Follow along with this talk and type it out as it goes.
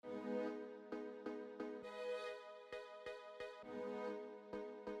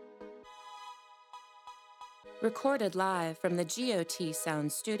Recorded live from the GOT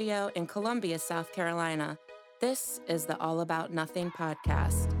Sound Studio in Columbia, South Carolina, this is the All About Nothing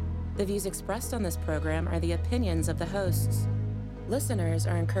podcast. The views expressed on this program are the opinions of the hosts. Listeners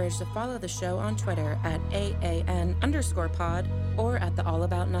are encouraged to follow the show on Twitter at AAN_pod or at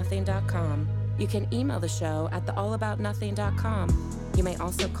theallaboutnothing.com. You can email the show at theallaboutnothing.com. You may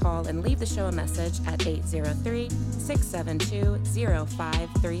also call and leave the show a message at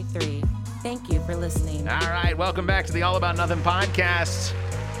 803-672-0533. Thank you for listening. All right, welcome back to the All About Nothing podcast,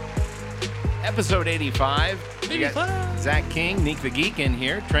 episode 85. We got Zach King, Neek the Geek in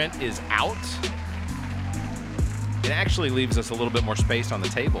here. Trent is out. It actually leaves us a little bit more space on the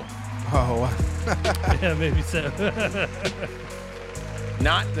table. Oh, yeah, maybe so.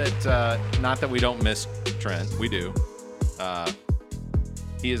 Not that we don't miss Trent. We do.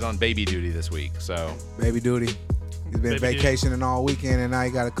 He is on baby duty this week, so baby duty. He's been vacationing all weekend, and now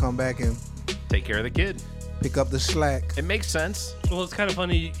you got to come back and take care of the kid. Pick up the slack. It makes sense. Well, it's kind of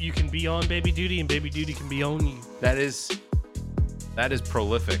funny. You can be on baby duty, and baby duty can be on you. That is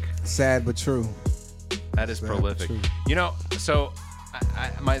prolific. Sad but true. That is prolific. You know, so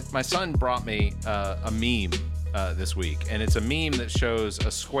my son brought me a meme this week, and it's a meme that shows a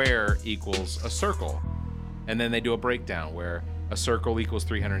square equals a circle, and then they do a breakdown where a circle equals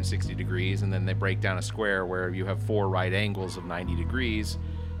 360 degrees, and then they break down a square where you have 4 right angles of 90 degrees,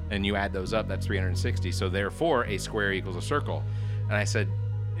 and you add those up, that's 360. So therefore, a square equals a circle. And I said,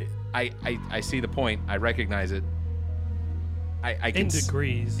 I see the point. I recognize it. I can in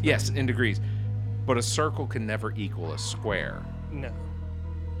degrees. Yes, in degrees. But a circle can never equal a square. No.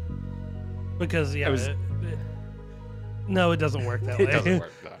 Because, no, it doesn't work that way. It doesn't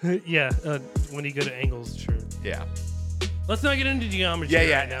work, no. Yeah, when you go to angles, sure. Yeah. Let's not get into geometry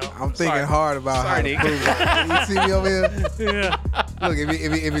right now. I'm thinking hard about how to prove it. You see me over here? Yeah. Look,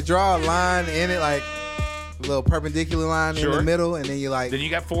 if you draw a line in it, like a little perpendicular line in the middle, and then you then you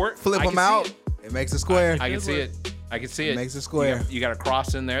got 4. flip them out, it makes a square. I can see it. I can see it. It makes a square. You got a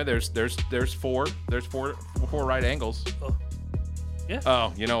cross in there. There's 4. There's four right angles. Oh. Yeah.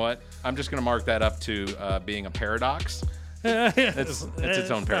 Oh, you know what? I'm just gonna mark that up to being a paradox. It's its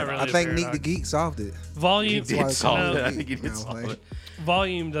own paradox. Really I think Neek the Geek solved it. Volume. He did solve it. I think he did solve it.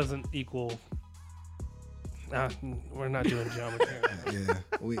 Volume doesn't equal. We're not doing geometry. Yeah,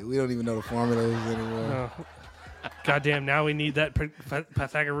 we don't even know the formulas anymore. No. Goddamn! Now we need that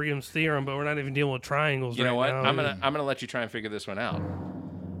Pythagorean's theorem, but we're not even dealing with triangles. You know what? Now. I'm gonna let you try and figure this one out.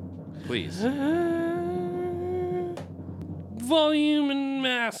 Please. Volume and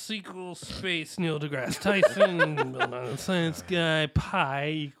mass equals space. Neil deGrasse Tyson, science guy. Pi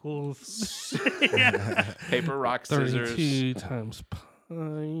equals Paper, rock, scissors. 32 times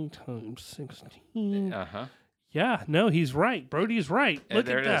pi times 16. Uh-huh. Yeah, no, he's right. Brody's right. Look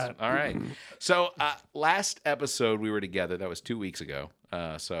there at it that. is. All right. So last episode we were together. That was 2 weeks ago.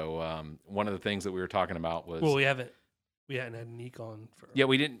 So one of the things that we were talking about was Well, we hadn't had Neek on for. Yeah,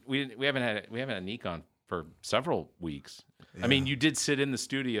 we haven't had Neek on for several weeks. Yeah. I mean, you did sit in the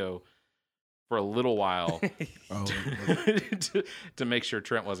studio for a little while to make sure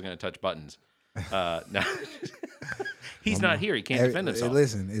Trent wasn't going to touch buttons. No, he's not here. He can't defend himself. Hey,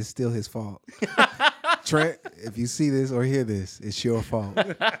 listen, it's still his fault. Trent, if you see this or hear this, it's your fault.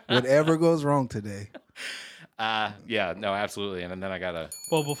 Whatever goes wrong today. Yeah, no, absolutely. And then I got to...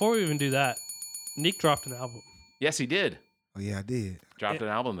 Well, before we even do that, Neek dropped an album. Yes, he did. Oh, yeah, I did. Dropped an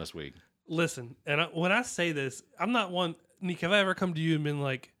album this week. Listen, and when I say this, I'm not one... Neek, have I ever come to you and been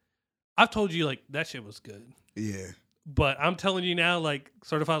like, I've told you, like, that shit was good. Yeah. But I'm telling you now, like,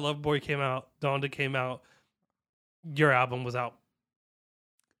 Certified Lover Boy came out, Donda came out, your album was out.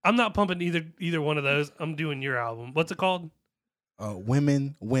 I'm not pumping either one of those. I'm doing your album. What's it called?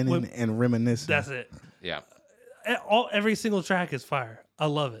 Women, Winning, and Reminiscing. That's it. Yeah. Every single track is fire. I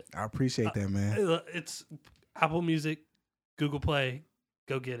love it. I appreciate that, man. It's Apple Music, Google Play.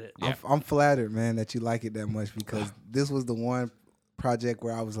 Go get it. Yeah. I'm flattered, man, that you like it that much, because this was the one project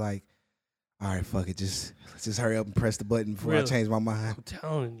where I was like, all right, fuck it. Let's just hurry up and press the button before I change my mind. I'm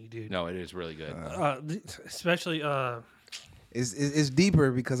telling you, dude. No, it is really good. Especially... It's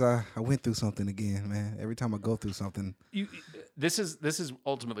deeper because I went through something again, man. Every time I go through something. This is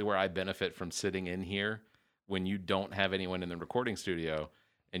ultimately where I benefit from sitting in here when you don't have anyone in the recording studio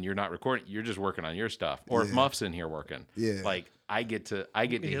and you're not recording. You're just working on your stuff. Or if Muff's in here working. Yeah. Like I get to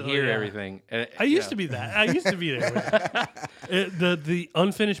hear everything. I used to be that. I used to be there. The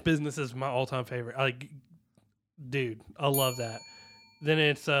unfinished business is my all-time favorite. Dude, I love that. Then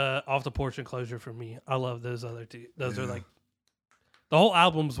it's Off the Porch and Closure for me. I love those other two. Those are like... The whole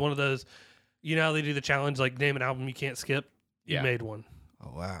album's one of those, you know how they do the challenge, like name an album you can't skip? You made one.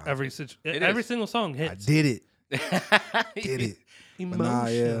 Oh, wow. Every single song hits. I did it. Did it. Emotion. Nah,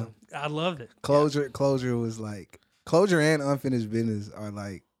 yeah. I loved it. Closure was like Closure and Unfinished Business are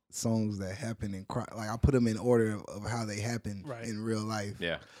like songs that happen in like I put them in order of how they happen in real life.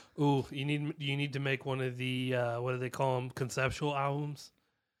 Yeah. Ooh, you need to make one of the what do they call them, conceptual albums,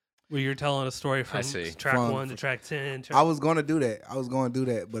 where you're telling a story from track 1 to track 10. I was going to do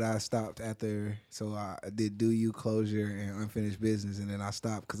that, but I stopped after. So I did Do You, Closure, and Unfinished Business, and then I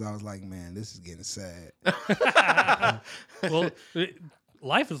stopped because I was like, man, this is getting sad. Well,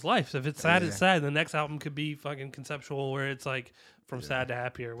 life is life. So if it's sad, it's sad. The next album could be fucking conceptual, where it's like from sad to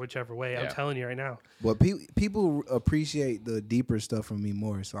happier, whichever way. I'm telling you right now. But people appreciate the deeper stuff from me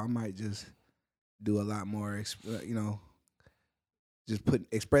more, so I might just do a lot more, just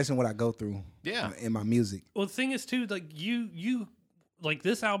expressing what I go through in my music. Well, the thing is, too, like you like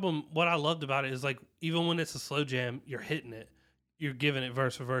this album, what I loved about it is like even when it's a slow jam, you're hitting it. You're giving it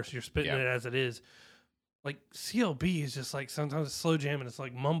verse for verse. You're spitting it as it is. Like CLB is just like sometimes it's slow jam and it's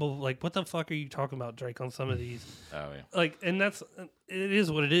like mumble. Like what the fuck are you talking about, Drake, on some of these? Oh yeah. Like, and it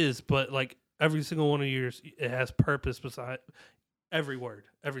is what it is. But like every single one of yours, it has purpose beside every word,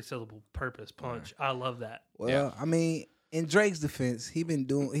 every syllable, purpose, punch. I love that. Well, I mean, in Drake's defense, he been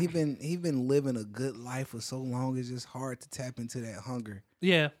living a good life for so long. It's just hard to tap into that hunger.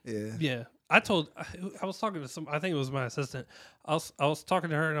 Yeah. Yeah. I was talking to I think it was my assistant. I was talking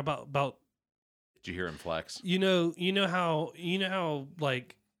to her about. Did you hear him flex? You know how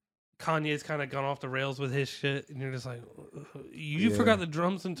like Kanye's kind of gone off the rails with his shit, and you're just like, you forgot the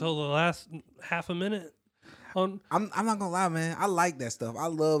drums until the last half a minute. I'm not gonna lie, man. I like that stuff. I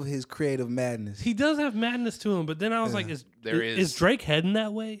love his creative madness. He does have madness to him, but then I was like, is Drake heading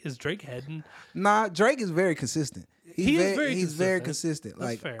that way? Is Drake heading? Nah, Drake is very consistent. He's very consistent. That's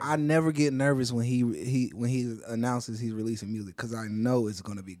like fair. I never get nervous when he announces he's releasing music because I know it's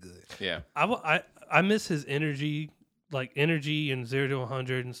gonna be good. Yeah. I miss his energy, like energy and 0 to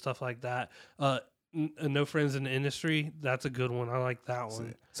 100 and stuff like that. No Friends in the Industry, that's a good one. I like that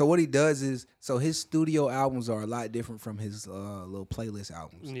one. So what he does is, his studio albums are a lot different from his little playlist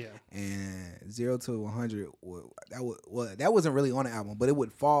albums. Yeah. And 0 to 100, that wasn't really on the album, but it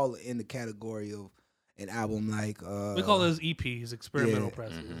would fall in the category of an album like we call those EPs, experimental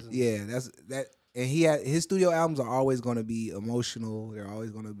presses. Mm-hmm. Yeah, that's that. And his studio albums are always going to be emotional. They're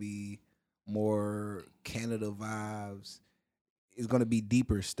always going to be more Canada vibes. It's going to be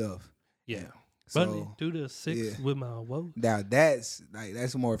deeper stuff. Yeah. So, do the 6 with my whoa. Now that's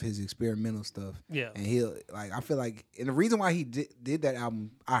more of his experimental stuff. Yeah. And he'll I feel like, and the reason why he did that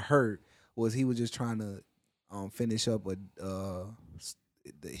album, I heard, was he was just trying to finish up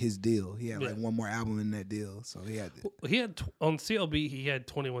his deal. He had like one more album in that deal, so he had. He had on CLB. He had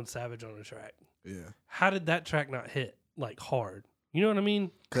 21 Savage on the track. Yeah. How did that track not hit like hard? You know what I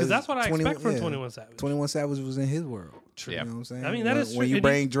mean? Because that's what I expect from 21 Savage. 21 Savage was in his world. True. You know what I'm saying? I mean, that is true. When you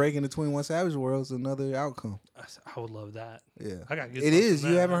bring Drake into 21 Savage world, it's another outcome. I would love that. Yeah. I got it is.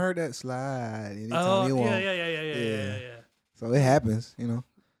 You haven't heard that slide anytime you want. Yeah. So it happens, you know.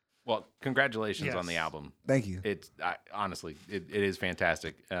 Well, congratulations on the album. Thank you. Honestly, it is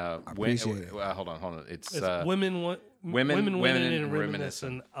fantastic. I appreciate it. Hold on. It's women and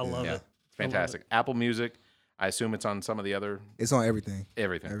reminiscing. I love it. Fantastic. Apple Music. I assume it's on some of the other. It's on everything.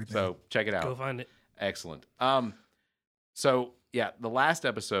 Everything. So check it out. Go find it. Excellent. So yeah, the last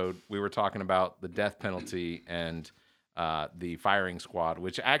episode we were talking about the death penalty and the firing squad,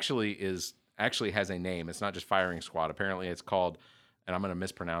 which actually has a name. It's not just firing squad. Apparently, it's called, and I'm going to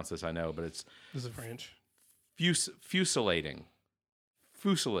mispronounce this, I know, but it's. Is it French? Fusilating,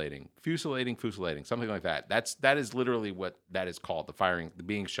 something like that. That is literally what that is called. The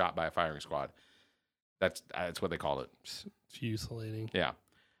being shot by a firing squad. That's what they call it. Fusilating. Yeah.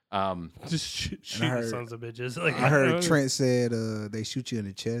 Just shooting sons of bitches. Like, I heard Trent said they shoot you in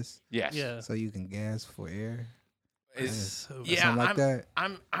the chest. Yes. Yeah. So you can gasp for air. Something like that.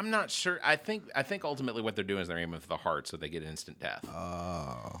 I'm not sure. I think ultimately what they're doing is they're aiming for the heart so they get instant death.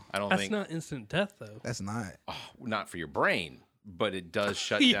 Oh. That's not instant death though. That's not. Oh, not for your brain, but it does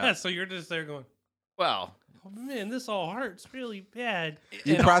shut down. Yeah, so you're just there going, well, oh, man, this all hurts really bad.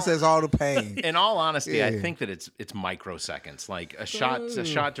 You process all the pain. In all honesty, I think that it's microseconds. Like a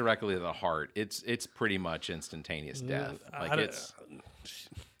shot directly to the heart. It's pretty much instantaneous death. Like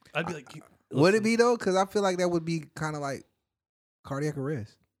I'd be like, would it be though? Because I feel like that would be kind of like cardiac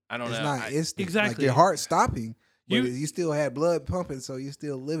arrest. I don't know. It's not instant. Exactly. Like your heart stopping. You still had blood pumping, so you're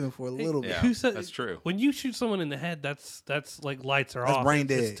still living for a little bit. Who said that's true? When you shoot someone in the head, that's like lights are off. Brain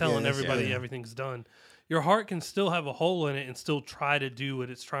dead. It's telling everybody everything's done. Your heart can still have a hole in it and still try to do what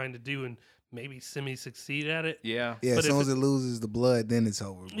it's trying to do and maybe semi-succeed at it. Yeah. Yeah, But as soon if as it loses the blood, then it's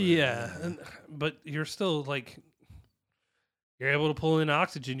over. But, But you're still like, you're able to pull in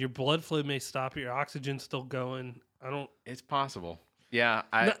oxygen. Your blood flow may stop. Your oxygen's still going. It's possible. Yeah.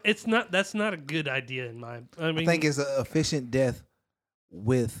 It's not. That's not a good idea in my. I mean, I think it's an efficient death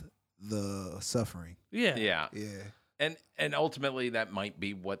with the suffering. Yeah. Yeah. Yeah, And ultimately that might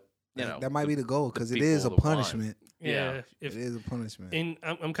be what, you know. that might be the goal because it people is a that want. punishment. Yeah. It is a punishment. And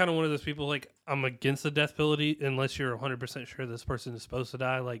I'm kind of one of those people, like, I'm against the death penalty unless you're 100% sure this person is supposed to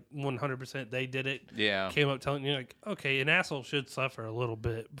die. Like, 100% they did it. Yeah. Came up telling you, like, okay, an asshole should suffer a little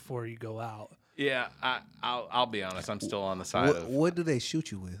bit before you go out. Yeah. I'll be honest. I'm still on the side of. What do they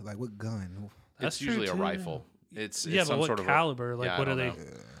shoot you with? Like what gun? That's It's usually true, a too. rifle. It's Yeah, but some what sort of caliber? Like, yeah, I what are don't they?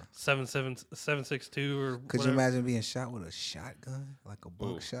 know. 7.62 or Could whatever? you imagine being shot with a shotgun, like a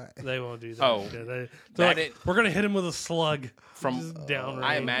buckshot? They won't do that. Oh, Yeah, they're that like, we're gonna hit him with a slug From- just down.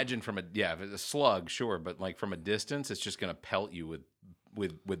 I imagine from if it's a slug, sure, but like from a distance, it's just going to pelt you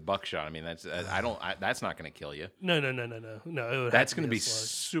with buckshot. I mean, that's that's not going to kill you. No. It would That's have going to be a slug.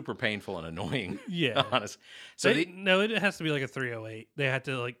 super painful and annoying. Yeah. honest. So it has to be like a 308. They had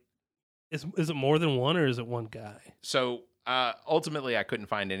to like. Is it more than one or is it one guy? So ultimately, I couldn't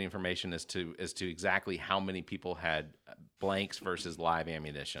find any information as to exactly how many people had blanks versus live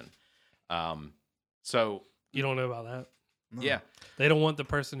ammunition. So You don't know about that. No. yeah, They don't want the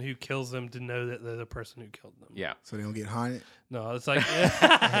person who kills them to know that they're the person who killed them. yeah. So they don't get haunted. No, it's like,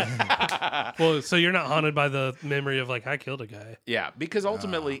 well, so you're not haunted by the memory of like I killed a guy. Yeah, because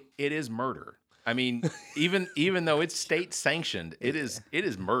ultimately it is murder. I mean, even though it's state sanctioned, it is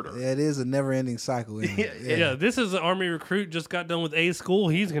murder. Yeah, it is a never-ending cycle. Isn't it? Yeah, this is an Army recruit just got done with A school.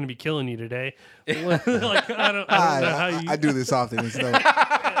 He's going to be killing you today. Like I don't know how you. I do this often. And stuff.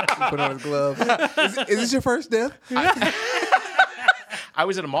 Put on his gloves. Is this your first death? I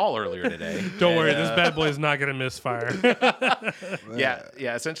was at a mall earlier today. Don't worry, and, this bad boy is not going to misfire. Yeah.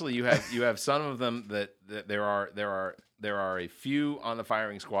 Essentially, you have some of them that there are a few on the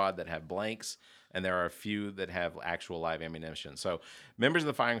firing squad that have blanks, and there are a few that have actual live ammunition. So members of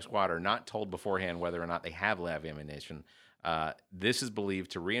the firing squad are not told beforehand whether or not they have live ammunition. This is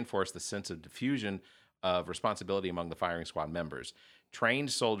believed to reinforce the sense of diffusion of responsibility among the firing squad members.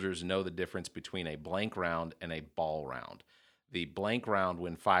 Trained soldiers know the difference between a blank round and a ball round. The blank round,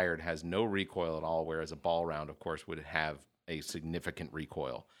 when fired, has no recoil at all, whereas a ball round, of course, would have a significant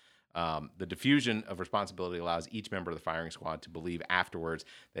recoil. The diffusion of responsibility allows each member of the firing squad to believe afterwards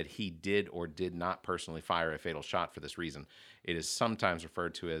that he did or did not personally fire a fatal shot for this reason. It is sometimes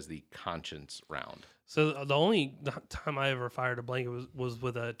referred to as the conscience round. So the only time I ever fired a blanket was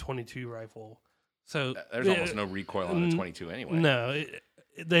with a .22 rifle. So There's almost no recoil on a 22 anyway. No,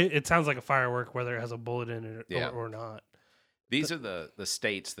 it sounds like a firework whether it has a bullet in it or not. These are the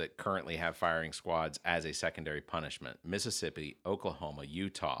states that currently have firing squads as a secondary punishment: Mississippi, Oklahoma,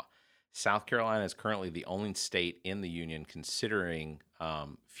 Utah. South Carolina is currently the only state in the union considering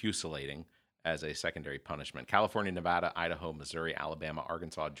fusilating as a secondary punishment. California, Nevada, Idaho, Missouri, Alabama,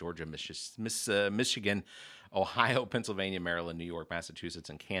 Arkansas, Georgia, Michigan, Ohio, Pennsylvania, Maryland, New York, Massachusetts,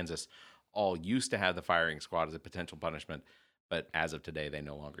 and Kansas all used to have the firing squad as a potential punishment, but as of today, they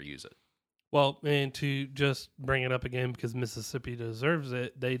no longer use it. Well, and to just bring it up again because Mississippi deserves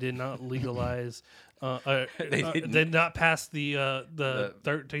it, they did not legalize. They did not pass the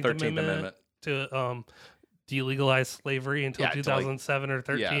 13th Amendment to delegalize slavery until 2007 or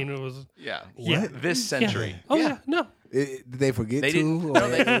 13. It was this century. Oh yeah, no. Did they forget They to?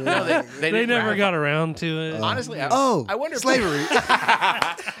 didn't. They Never got around to it. Honestly, I wonder if slavery.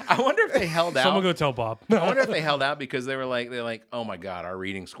 I wonder if they held out. Someone go tell Bob. I wonder if they held out because they're like, oh my God, our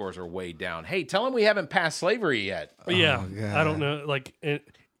reading scores are way down. Hey, tell them we haven't passed slavery yet. But yeah, God. I don't know. Like,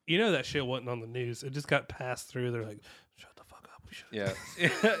 that shit wasn't on the news. It just got passed through. They're like, shut the fuck up. We should.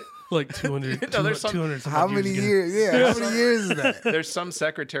 Yeah. Like 200. No, there's some- 200 How many ago. years? Yeah, how many years is that? There's some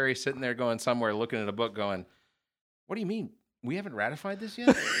secretary sitting there going somewhere looking at a book going, what do you mean? We haven't ratified this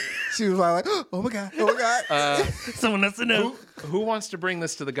yet? She was like, oh my God, oh my God. Someone has to know. Who wants to bring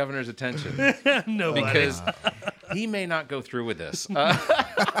this to the governor's attention? Nobody. Because he may not go through with this.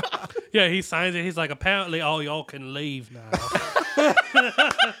 Yeah, he signs it. He's like, apparently all y'all can leave now.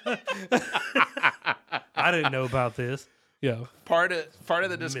 I didn't know about this. Yeah. Part of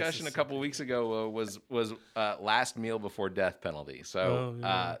the discussion a couple weeks ago was last meal before death penalty. So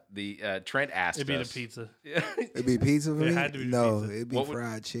the Trent asked It'd be the us. pizza. It'd be pizza for me? had to be no, pizza. it'd be What would-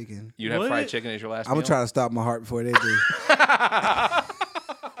 fried chicken. You'd have Would fried it? chicken as your last I'm meal? gonna try to stop my heart before they do.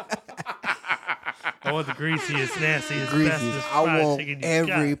 I want the greasiest, nastiest, Greasy. bestest I fried want chicken you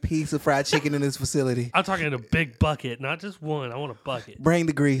every got. piece of fried chicken in this facility. I'm talking a big bucket, not just one. I want a bucket. Bring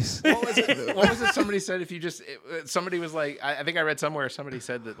the grease. What was it? Somebody said if you just somebody was like, I think I read somewhere somebody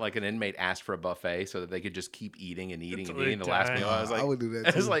said that like an inmate asked for a buffet so that they could just keep eating and eating and Until eating they the last die. meal. I was like, I would do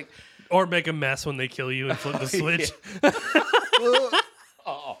that I was too. like, Or make a mess when they kill you and flip the switch.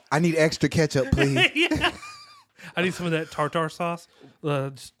 I need extra ketchup, please. Yeah. I need some of that tartar sauce.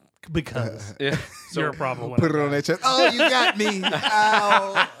 Just because yeah. you're a problem. when Put I it on die. that chest. Oh, you got me.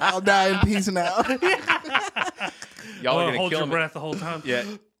 Ow. I'll die in peace now. y'all are gonna hold kill your me. breath the whole time. Yeah,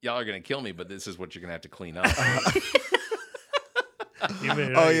 y'all are gonna kill me, but this is what you're gonna have to clean up. You made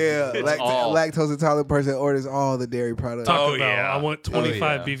it Oh out. yeah, It's all- lactose intolerant person orders all the dairy products. Talk Oh, about. yeah. I want 25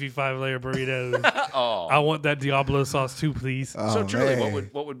 yeah. beefy 5-layer burritos. Oh, I want that Diablo sauce too, please. so truly, man.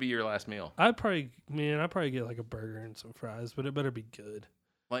 what would be your last meal? I'd probably get like a burger and some fries, but it better be good.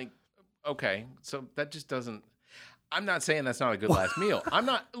 Like, okay, so that just doesn't. I'm not saying that's not a good last meal. I'm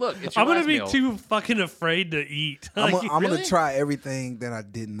not. Look, it's your I'm gonna last be meal. too fucking afraid to eat. I'm Like, gonna really? try everything that I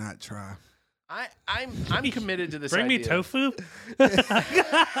did not try. I'm committed to this. bring me idea. tofu. a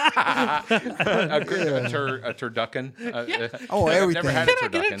turducken. Oh, I've everything. never had a Can I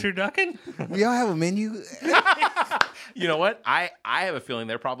get a turducken. turducken? Y'all have a menu? You know what? I have a feeling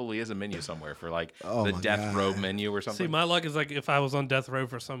there probably is a menu somewhere for like Oh the my death God. row menu or something. See, my luck is like if I was on death row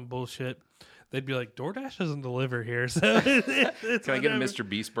for some bullshit, they'd be like, DoorDash doesn't deliver here. So it's Can I get a whatever. Mr.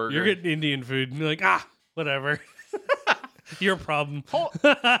 Beast burger? You're getting Indian food. And you're like, whatever. Your problem.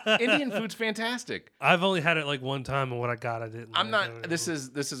 Indian food's fantastic. I've only had it like one time, and what I got, I didn't. I'm like. not. This is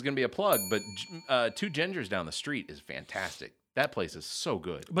gonna be a plug, but Two Gingers down the street is fantastic. That place is so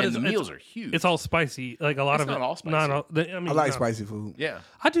good, But and the it's- meals are huge. It's all spicy. Like a lot It's of not it. all spicy. Not all. I mean, I like no. spicy food. yeah,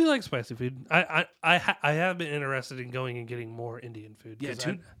 I do like spicy food. I have been interested in going and getting more Indian food. yeah.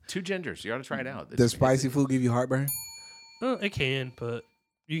 'cause Two Gingers. You ought to try it out. Does spicy food give you heartburn? It can, but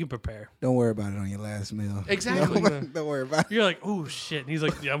you can prepare. Don't worry about it on your last meal. Exactly. Don't worry about it. You're like, oh shit. And he's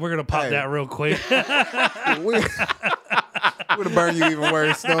like, yeah, we're gonna pop Hey. that real quick. We're gonna burn you even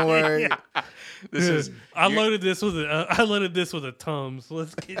worse. Don't worry. This is. I loaded this with a Tums.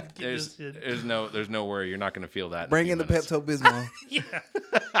 Let's get this shit. There's no worry. You're not going to feel that. Bring in the Pepto Bismol.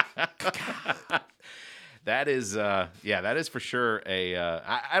 That is, that is for sure a.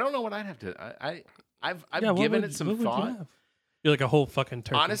 I don't know what I'd have to. I've Yeah, what given would- it some what would you thought. have? You're like a whole fucking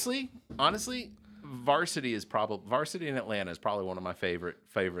turkey. Honestly, Varsity in Atlanta is probably one of my favorite.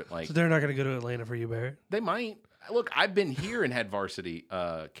 Like So they're not gonna go to Atlanta for you, Barrett. they might look. I've been here and had Varsity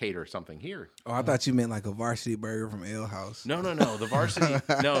cater something here. Oh, I thought you meant like a varsity burger from Ale House. No, the Varsity.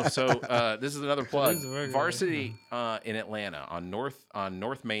 No, so this is another plug. is a burger. Varsity in Atlanta on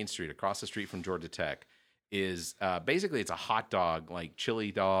North Main Street, across the street from Georgia Tech, is basically it's a hot dog, like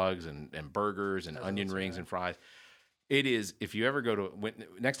chili dogs and burgers and onion rings and fries. It is. If you ever go to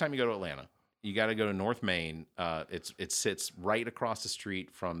next time you go to Atlanta, you got to go to North Main. It sits right across the street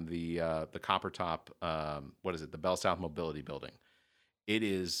from the Copper Top. What is it? The Bell South Mobility Building. It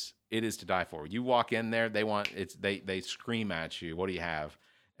is to die for. You walk in there, they scream at you. What do you have?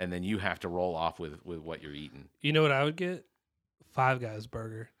 And then you have to roll off with what you're eating. You know what I would get? Five Guys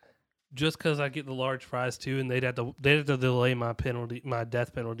burger. Just because I get the large fries too, and they'd have to delay my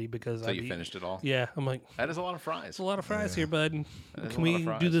death penalty because So you finished it all. Yeah, I'm like, That is a lot of fries. it's a lot of fries here, bud. That is Can a lot we of do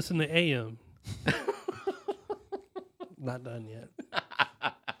fries. this in the AM? Not done yet.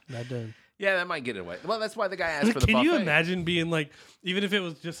 Not done. Yeah, that might get it away. Well, that's why the guy asked for the Can buffet. you imagine being like, even if it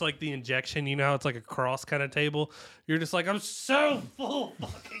was just like the injection, you know, how it's like a cross kind of table. You're just like, I'm so full.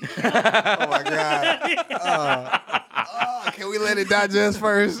 Fucking Oh my god. Can we let it digest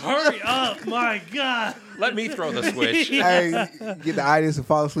first? hurry up, my god. Let me throw the switch. Hey, get the itis and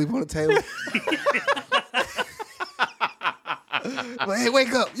fall asleep on the table. But hey,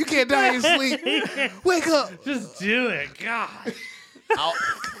 wake up! You can't die in your sleep. Wake up! Just do it, God.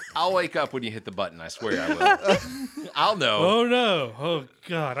 I'll wake up when you hit the button. I swear I will. I'll know. Oh no! Oh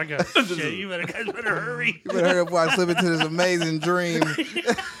God! I got shit. You guys better hurry. You better hurry up before I slip into this amazing dream.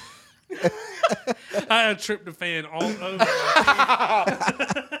 I had tryptophan all over.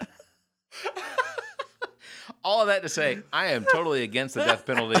 All of that to say, I am totally against the death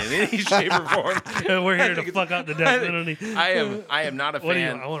penalty in any shape or form. And we're here to fuck out the death penalty. I am not a What do you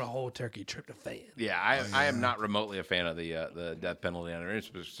fan. want? I want a whole turkey tryptophan. Yeah, I am not remotely a fan of the death penalty under any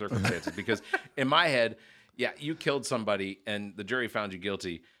circumstances because in my head, yeah, you killed somebody and the jury found you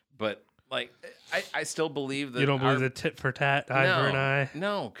guilty, but like I still believe that You don't believe the tit for tat, eye for an eye?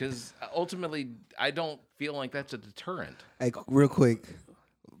 No, because ultimately I don't feel like that's a deterrent. Hey, real quick,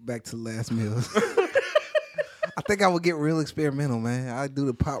 back to last meals. I think I would get real experimental, man. I'd do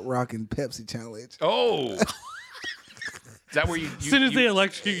the Pop Rock and Pepsi challenge. Oh. Is that where you as soon as they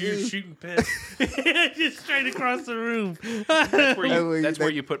electrocute you, you're shooting piss. Just straight across the room. that's where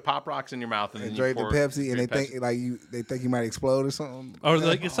you put Pop Rocks in your mouth and then drink the you pour Pepsi, and they Pepsi. think they think you might explode or something. Or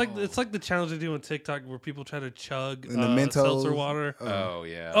like it's like the challenge they do on TikTok where people try to chug And the Mentos. seltzer water. Oh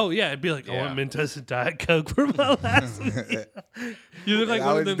yeah. Oh yeah, it'd be like, I want Mentos and Diet Coke for my last meal. You look like I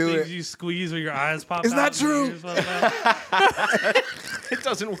one of always them do things it. you squeeze where your eyes pop It's out. not and your true. ears pop out. It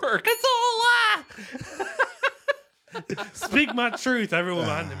doesn't work. It's all a lie. Speak my truth. Everyone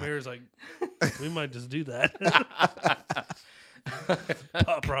behind the mirror is like, we might just do that.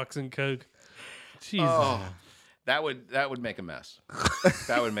 Pop Rocks and Coke. Jesus. Oh, that would make a mess.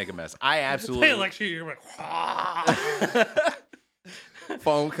 That would make a mess. I absolutely. They lecture you. You're like,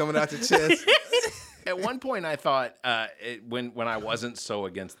 Foam coming out your chest. At one point, I thought when I wasn't so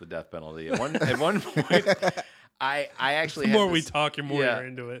against the death penalty. At one point, I actually the had more we this- talk, the more you're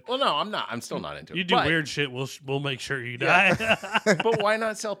into it. Well, no, I'm not. I'm still not into it. You do But- weird shit, we'll make sure you die. But why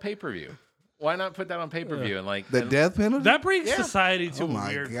not sell pay-per-view? Why not put that on pay-per-view and like The death penalty? That brings Yeah. society to Oh a my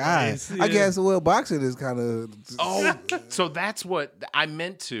weird God. place. I guess, well, boxing is kind of. Oh, so that's what I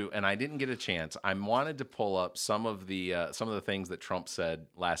meant to, and I didn't get a chance. I wanted to pull up some of the things that Trump said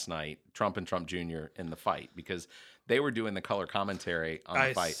last night, Trump and Trump Jr. in the fight, because they were doing the color commentary on the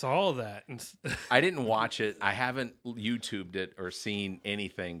I fight. saw that. I didn't watch it. I haven't YouTubed it or seen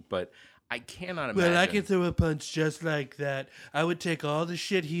anything, but I cannot imagine. Well, I can throw a punch just like that. I would take all the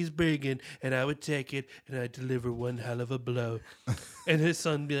shit he's bringing, and I would take it, and I'd deliver one hell of a blow. And his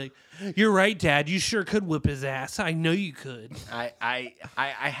son would be like, "You're right, Dad. You sure could whip his ass. I know you could." I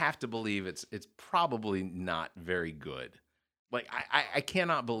have to believe it's probably not very good. Like I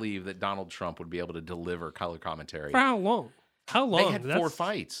cannot believe that Donald Trump would be able to deliver color commentary. For how long? How long? They had 4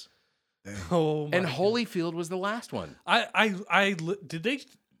 fights, Oh, my and God. Holyfield was the last one. Did they?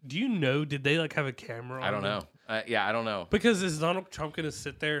 Do you know? Did they like have a camera on I don't them? know. Yeah, I don't know. Because is Donald Trump gonna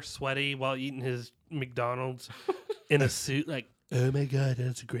sit there sweaty while eating his McDonald's in a suit? Like, oh my God,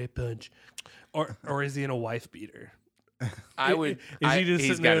 that's a great punch. Or is he in a wife beater? I would. Is he just He's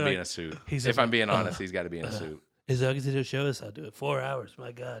sitting got to there be like- in a suit. he's If like, I'm being honest, he's got to be in a suit. As long as they don't show us, I'll do it. 4 hours.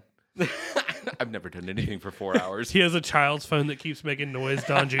 My God. I've never done anything for 4 hours. He has a child's phone that keeps making noise.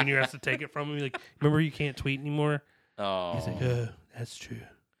 Don Jr. has to take it from him. Like, remember you can't tweet anymore? Oh, He's like, oh, that's true.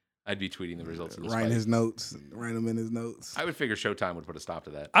 I'd be tweeting the results of this Writing fight. his notes, writing them in his notes. I would figure Showtime would put a stop to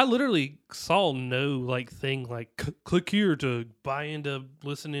that. I literally saw no like thing like click here to buy into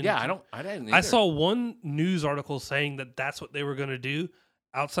listening. Yeah, to-" I didn't. I either. saw one news article saying that that's what they were going to do.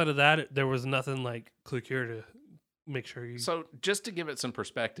 Outside of that, there was nothing like click here to make sure you. So just to give it some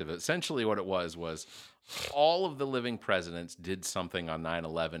perspective, essentially what it was all of the living presidents did something on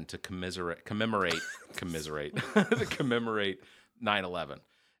 9/11 to commemorate 9/11.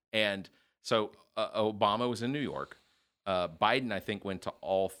 And so Obama was in New York. Biden, I think, went to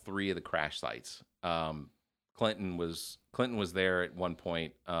all 3 of the crash sites. Clinton was there at one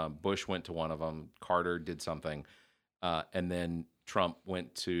point. Bush went to one of them. Carter did something. And then Trump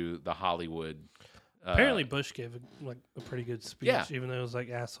went to the Hollywood. Apparently, Bush gave a pretty good speech, Yeah. even though it was like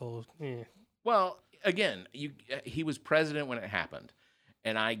asshole. Eh. Well, again, he was president when it happened,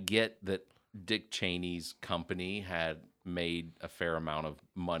 and I get that Dick Cheney's company had made a fair amount of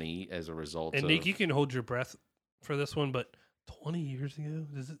money as a result. And of, Nick, you can hold your breath for this one, but 20 years ago,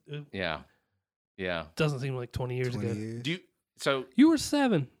 it yeah. doesn't seem like 20 years 20 ago. years. So You were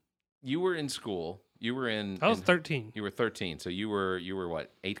 7. you were in school. You were in. I was 13. You were 13. So you were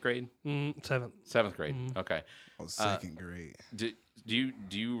what? 8th grade? 7. 7th grade. Mhm. Okay. I was second grade. Do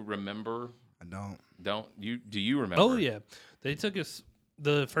you remember? I don't. Do you remember? Oh yeah, they took us.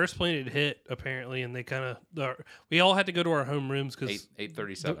 The first plane had hit apparently, and they kind of we all had to go to our home rooms because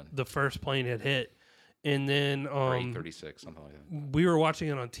 8:37 the first plane had hit, and then or 8:36, something like that. we were watching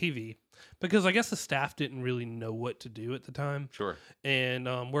it on TV because I guess the staff didn't really know what to do at the time. Sure. And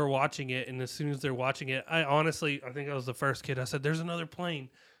we're watching it, and as soon as they're watching it, I think I was the first kid. I said, "There's another plane,"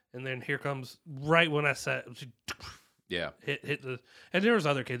 and then here comes right when I said. Yeah. Hit the, and there was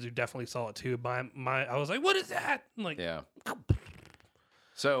other kids who definitely saw it too. I was like, "What is that?" I'm like, Yeah.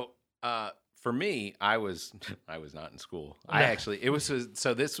 So, for me, I was not in school. I actually this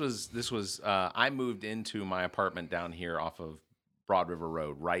was I moved into my apartment down here off of Broad River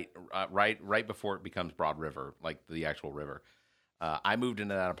Road, right before it becomes Broad River, like the actual river. I moved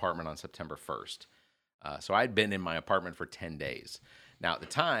into that apartment on September 1st. So I'd been in my apartment for 10 days. Now, at the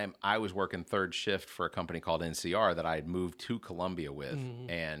time, I was working third shift for a company called NCR that I had moved to Columbia with,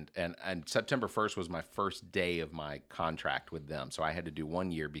 and September 1st was my first day of my contract with them. So I had to do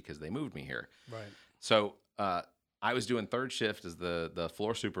 1 year because they moved me here. right. So I was doing third shift as the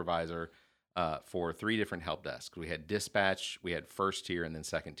floor supervisor for 3 different help desks. We had dispatch, we had first tier, and then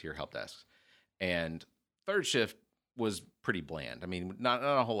second tier help desks. And third shift was pretty bland. I mean, not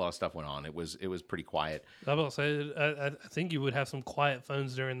a whole lot of stuff went on. It was pretty quiet. I was about to say, I think you would have some quiet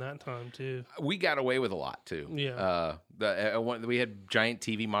phones during that time too. We got away with a lot too. Yeah. We had giant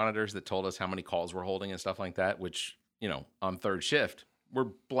TV monitors that told us how many calls we're holding and stuff like that, which, on third shift, we're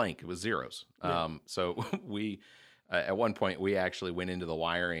blank. It was zeros. Yeah. So we, at one point, we actually went into the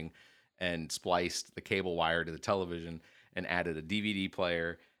wiring and spliced the cable wire to the television and added a DVD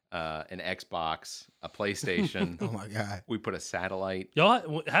player, an Xbox, a PlayStation. Oh my God. We put a satellite.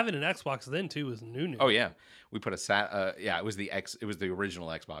 Y'all having an Xbox then too was new. Oh yeah, we put a it was the original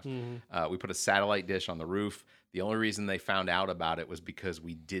Xbox. Mm-hmm. We put a satellite dish on the roof. The only reason they found out about it was because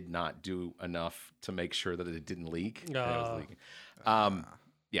we did not do enough to make sure that it didn't leak. And it was leaking.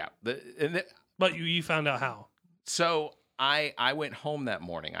 Yeah. But you found out how? So I went home that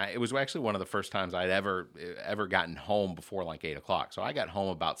morning. It was actually one of the first times I'd ever gotten home before like 8 o'clock. So I got home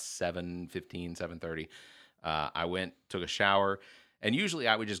about 7:15, 7:30. I went, took a shower, and usually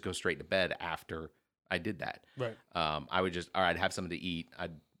I would just go straight to bed after I did that. Right. I would I'd have something to eat.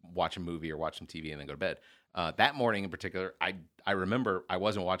 I'd watch a movie or watch some TV and then go to bed. That morning in particular, I remember I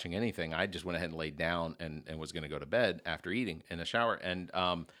wasn't watching anything. I just went ahead and laid down and was going to go to bed after eating in the shower. And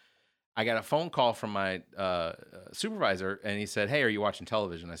I got a phone call from my supervisor, and he said, "Hey, are you watching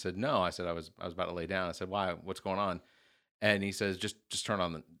television?" I said, "No." I said, I was about to lay down. I said, "Why? What's going on?" And he says, "Just turn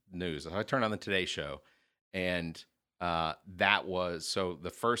on the news." So I turned on the Today Show, and that was so. The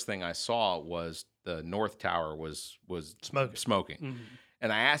first thing I saw was the North Tower was smoking. Mm-hmm.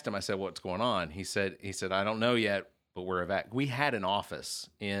 And I asked him. I said, "What's going on?" He said, "I don't know yet, but we're We had an office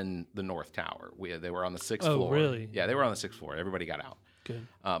in the North Tower. They were on the 6th floor. Oh, really? Yeah, they were on the 6th floor. Everybody got out. Good.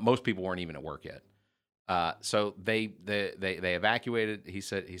 Most people weren't even at work yet. So they evacuated. He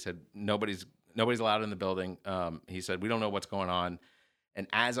said nobody's allowed in the building. He said we don't know what's going on. And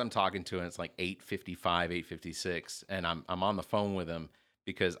as I'm talking to him, it's like 8:55, 8:56, and I'm on the phone with him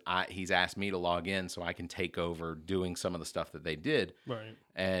because he's asked me to log in so I can take over doing some of the stuff that they did. Right.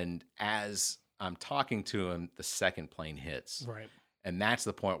 And as I'm talking to him, the second plane hits. Right. And that's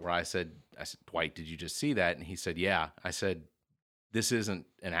the point where I said, "Dwight, did you just see that?" And he said, "Yeah." I said, "This isn't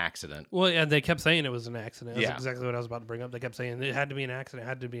an accident." Well, and they kept saying it was an accident. That's Yeah. exactly what I was about to bring up. They kept saying it had to be an accident,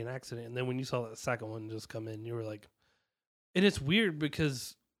 had to be an accident. And then when you saw that second one just come in, you were like, and it's weird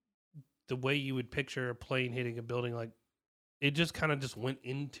because the way you would picture a plane hitting a building, like it just kind of just went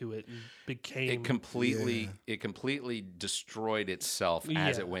into it and became It completely destroyed itself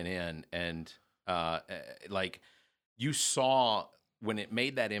as it went in. And like you saw when it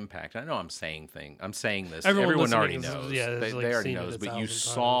made that impact. I know I'm saying this. Everyone already knows. Yeah, they already knows. But you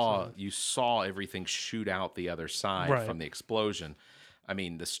saw everything shoot out the other side from the explosion. I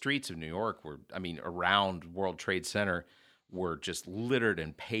mean, the streets of New York around World Trade Center were just littered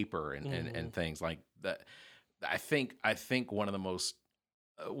in paper and things like that. I think one of the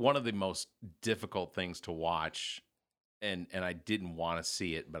most difficult things to watch, and I didn't want to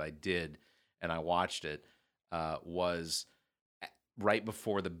see it, but I did, and I watched it, was right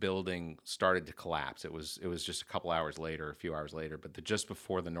before the building started to collapse. It was just a few hours later, but just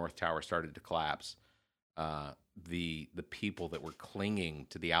before the North Tower started to collapse, the people that were clinging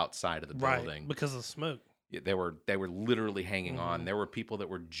to the outside of the building because of smoke. They were literally hanging on. There were people that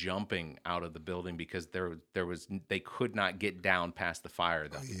were jumping out of the building because they could not get down past the fire.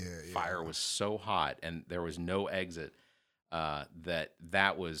 The fire was so hot and there was no exit.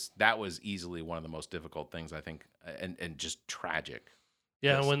 That was easily one of the most difficult things, I think, and just tragic.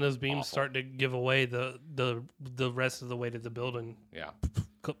 Yeah, Just when those beams awful. start to give away the rest of the weight of the building,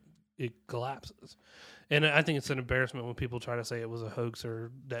 it collapses. And I think it's an embarrassment when people try to say it was a hoax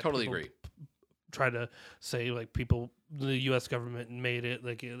or that. Totally people agree. Try to say like the U.S. government made it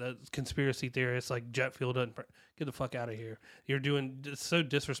like conspiracy theorists like jet fuel doesn't get the fuck out of here. You're doing it's so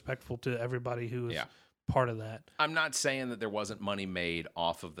disrespectful to everybody who is part of that. I'm not saying that there wasn't money made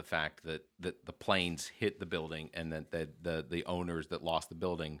off of the fact that the planes hit the building and that the owners that lost the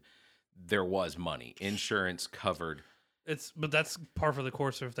building, there was money. Insurance covered. But that's par for the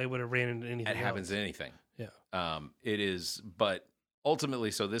course if they would have ran into anything. It happens in anything. Yeah. It is, but ultimately,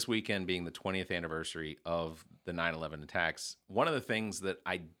 so this weekend being the 20th anniversary of the 9/11 attacks, one of the things that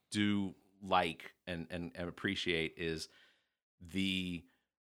I do like and appreciate is the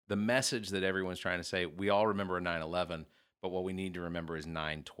message that everyone's trying to say. We all remember 9/11, but what we need to remember is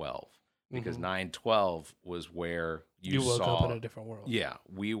 9/12, because 9/12 was where you woke saw up in a different world. Yeah,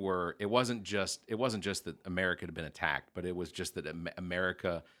 we were. It wasn't just that America had been attacked, but it was just that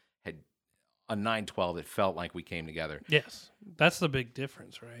America had on 9/12, it felt like we came together. Yes, that's the big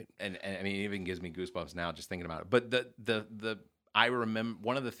difference, right? And I mean, it even gives me goosebumps now just thinking about it. But I remember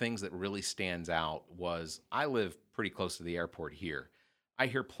one of the things that really stands out was I live pretty close to the airport here. I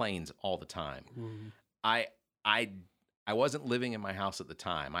hear planes all the time. I wasn't living in my house at the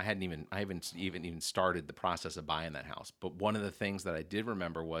time. I haven't even started the process of buying that house. But one of the things that I did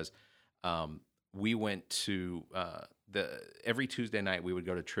remember was we went to every Tuesday night we would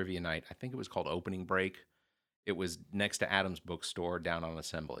go to trivia night. I think it was called Opening Break. It was next to Adams Bookstore down on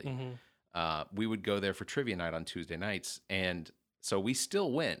Assembly. We would go there for trivia night on Tuesday nights, and so we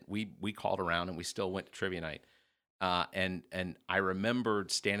still went. We called around and we still went to trivia night. And I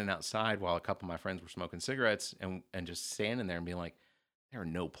remembered standing outside while a couple of my friends were smoking cigarettes and just standing there and being like, there are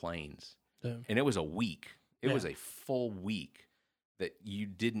no planes. Yeah. And it was a week. It was a full week that you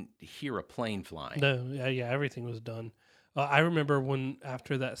didn't hear a plane flying. No, yeah, everything was done. I remember when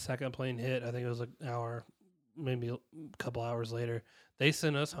after that second plane hit, I think it was an hour, maybe a couple hours later, they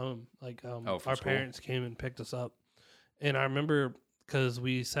sent us home. Like our school? parents came and picked us up. And I remember because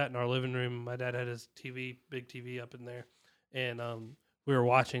we sat in our living room, my dad had his TV, big TV up in there, and we were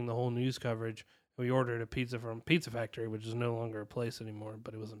watching the whole news coverage. We ordered a pizza from Pizza Factory, which is no longer a place anymore,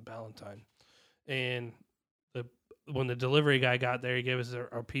 but it was in Ballantyne. And when the delivery guy got there, he gave us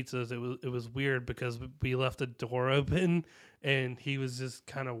our pizzas. It was weird because we left the door open, and he was just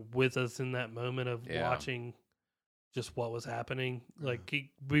kind of with us in that moment of watching just what was happening. Like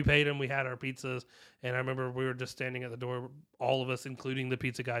we paid him, we had our pizzas, and I remember we were just standing at the door, all of us, including the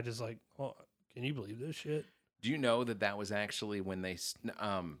pizza guy, just like, oh, can you believe this shit? Do you know that was actually when they,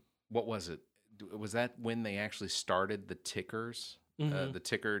 what was it? Was that when they actually started the tickers? The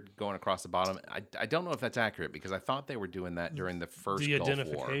ticker going across the bottom. I don't know if that's accurate because I thought they were doing that during the first Gulf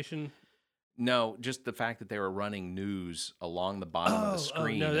identification. War. No, just the fact that they were running news along the bottom of the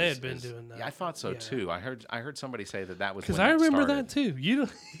screen. No, they had been doing that. Yeah, I thought so too. I heard somebody say that was because I remember that too. You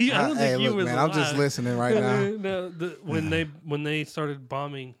don't. I don't think you was. Man, I'm just listening right now. No, when they started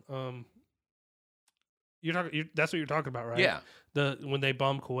bombing, that's what you're talking about, right? Yeah. When they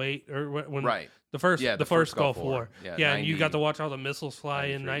bombed Kuwait or when right. The first Gulf War. Yeah, and you got to watch all the missiles fly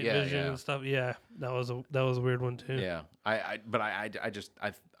in night vision and stuff. Yeah, that was a weird one too. Yeah, I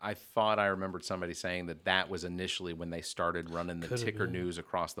thought I remembered somebody saying that was initially when they started running the ticker news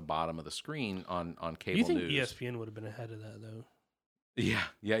across the bottom of the screen on cable news. You think ESPN would have been ahead of that though? Yeah,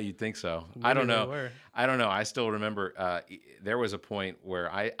 you'd think so. Maybe I don't know. I still remember there was a point where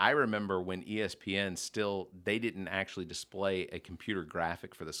I remember when ESPN they didn't actually display a computer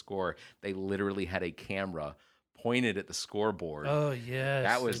graphic for the score. They literally had a camera pointed at the scoreboard. Oh,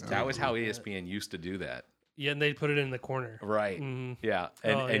 yes. That was how ESPN used to do that. Yeah, and they'd put it in the corner. Right. Mm-hmm. Yeah.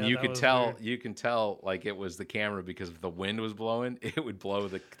 And you could tell like it was the camera because if the wind was blowing, it would blow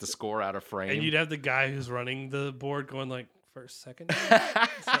the score out of frame. And you'd have the guy who's running the board going like, first, second.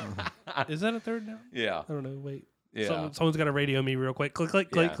 Is that a third down? Yeah. I don't know. Wait. Yeah. Someone's got to radio me real quick. Click, click,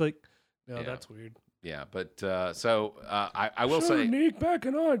 click, click. No, that's weird. Yeah, but so I will say, Nick, back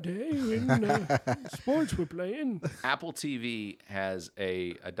in our day when sports were playing. Apple TV has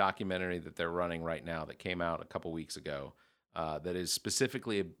a documentary that they're running right now that came out a couple weeks ago that is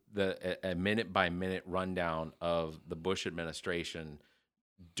specifically a minute-by-minute rundown of the Bush administration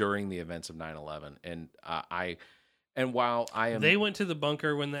during the events of 9/11. And while they went to the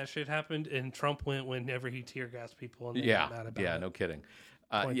bunker when that shit happened, and Trump went whenever he tear gassed people. And no kidding.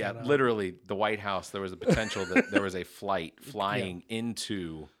 Literally, the White House. There was a potential that there was a flight flying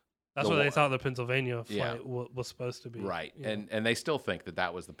into. That's what they thought the Pennsylvania flight was supposed to be. Right, and they still think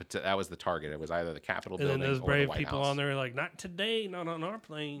that was the target. It was either the Capitol building or the White House. And then those brave people on there like, not today, not on our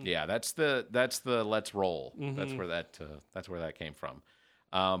plane. Yeah, that's the let's roll. Mm-hmm. That's where that came from.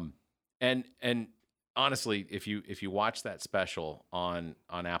 And honestly, if you watch that special on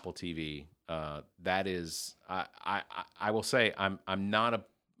Apple TV, that is I will say I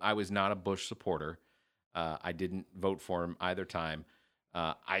was not a Bush supporter. I didn't vote for him either time.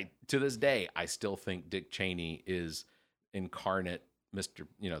 To this day I still think Dick Cheney is incarnate Mr.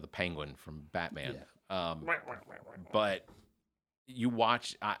 the Penguin from Batman. Yeah. But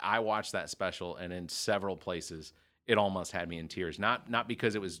I watched that special, and in several places it almost had me in tears. Not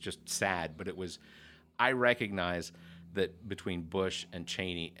because it was just sad, but it was. I recognize that between Bush and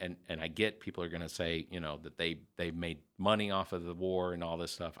Cheney, and I get people are going to say, that they made money off of the war and all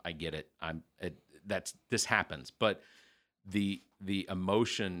this stuff. I get it. This happens, but the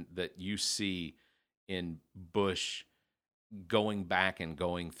emotion that you see in Bush going back and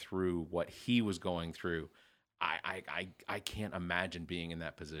going through what he was going through, I can't imagine being in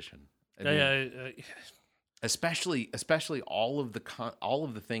that position. especially all of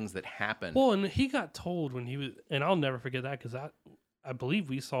the things that happened. Well, and he got told when he was, and I'll never forget that because I believe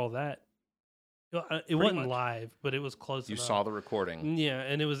we saw that. It wasn't much. live, but it was close You enough. saw the recording. Yeah,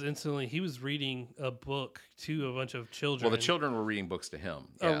 and it was instantly. He was reading a book to a bunch of children. Well, the children were reading books to him.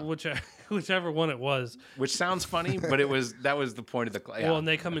 Yeah. Whichever one it was. Which sounds funny, but that was the point of the. Yeah. Well, and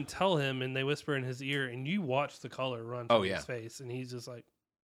they come and tell him, and they whisper in his ear, and you watch the color run from his face, and he's just like.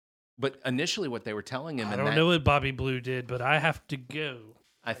 But initially, what they were telling him, I don't know what Bobby Blue did, but I have to go.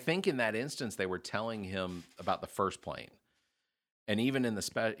 I think in that instance, they were telling him about the first plane. And even in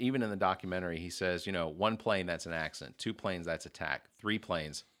the documentary, he says, 1 plane, that's an accident. 2 planes, that's attack. 3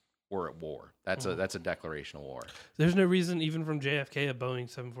 planes, we're at war. That's a declaration of war. There's no reason, even from JFK, a Boeing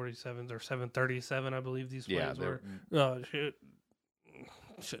 747s or 737, I believe these planes were. Oh, shit.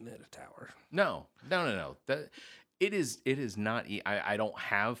 Shouldn't hit a tower. No. It is not. I don't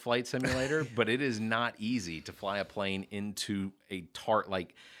have Flight Simulator, but it is not easy to fly a plane into a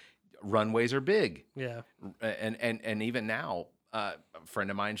like runways are big. Yeah. And even now. A friend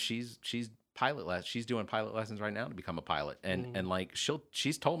of mine, she's she's doing pilot lessons right now to become a pilot, and like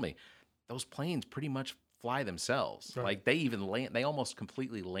she's told me those planes pretty much fly themselves. Right. Like they almost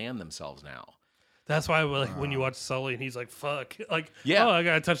completely land themselves now. That's why when you watch Sully and he's like fuck, like yeah, oh, I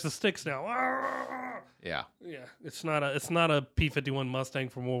gotta touch the sticks now. Yeah. It's not a P-51 Mustang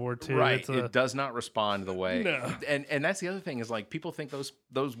from World War II. Right. It does not respond the way. No. And that's the other thing is like people think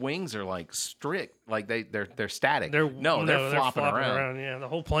those wings are like strict, like they're static. They're flopping around. Yeah, the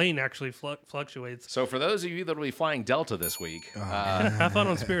whole plane actually fluctuates. So for those of you that will be flying Delta this week, have fun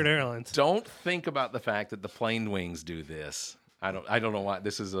on Spirit Airlines. Don't think about the fact that the plane wings do this. I don't know why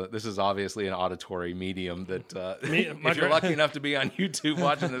this is obviously an auditory medium that if you're lucky enough to be on YouTube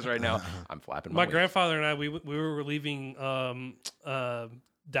watching this right now, I'm flapping my wings. Grandfather and I we were leaving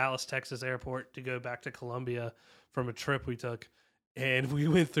Dallas, Texas airport to go back to Columbia from a trip we took, and we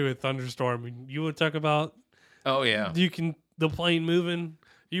went through a thunderstorm. And you would talk about the plane moving.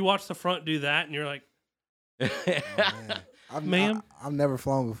 You watch the front do that, and you're like, I've never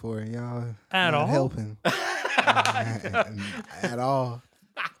flown before, y'all. At all helping. At all.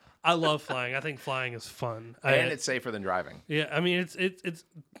 I love flying. I think flying is fun, and it's safer than driving. Yeah, I mean it's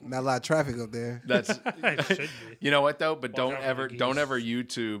not a lot of traffic up there. That's it should be. You know what though? But don't ever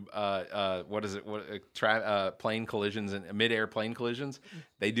YouTube what is it? Plane collisions and mid-air plane collisions.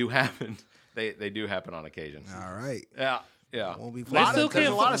 They do happen. They do happen on occasion. All right. Yeah. Won't be there's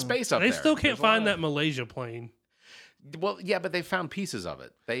a lot of space up there. They still can't find that Malaysia plane. Well, yeah, but they found pieces of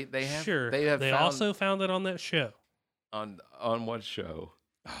it. They have. Sure. They also found it on that show. On what show?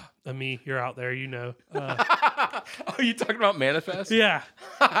 Me, you're out there, you know. Are you talking about Manifest? Yeah.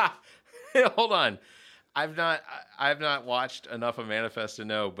 Hold on. I've not watched enough of Manifest to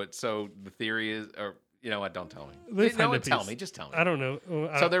know, but so the theory is, or you know what? Don't tell me. Tell me. Just tell me. I don't know.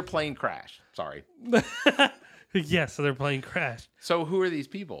 So their plane crashed. Sorry. Yeah, so their plane crashed. So who are these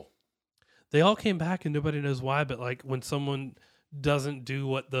people? They all came back and nobody knows why, but like when someone doesn't do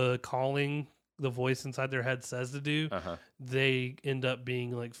what the voice inside their head says to do, they end up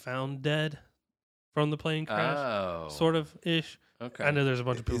being like found dead from the plane crash, sort of ish. Okay, I know there's a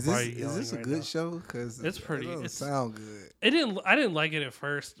bunch of people. Is this a good show? Because it's pretty. It sound good. I didn't like it at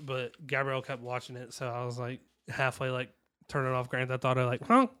first, but Gabrielle kept watching it, so I was like halfway like turning off Grand Theft Auto, like,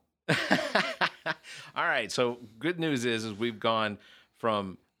 huh? All right. So good news is we've gone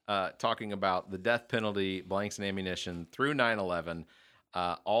from talking about the death penalty, blanks and ammunition through 9/11.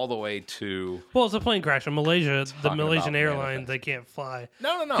 All the way to it's a plane crash in Malaysia. The Malaysian Airlines, they can't fly.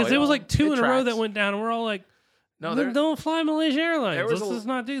 No, because it was like 2 in a row that went down, and we're all like, "No, don't fly Malaysia Airlines. Let's just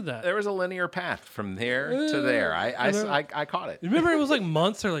not do that." There was a linear path from there to there. I caught it. Remember, it was like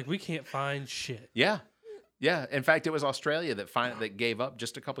months. They're like, "We can't find shit." Yeah. In fact, it was Australia that gave up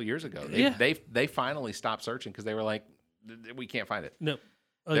just a couple years ago. They finally stopped searching because they were like, "We can't find it." No.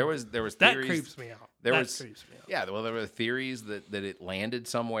 There was theories. That creeps me out. Creeps me out. Yeah, well, there were theories that it landed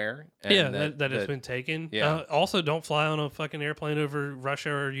somewhere. And that it's been taken. Yeah. Also, don't fly on a fucking airplane over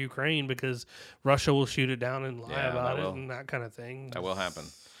Russia or Ukraine because Russia will shoot it down and lie about it and that kind of thing. That will happen.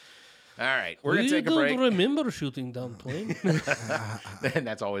 All right, we're going to take a break. I don't remember shooting down plane. And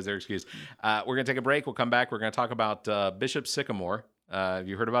that's always their excuse. We're going to take a break. We'll come back. We're going to talk about Bishop Sycamore. Have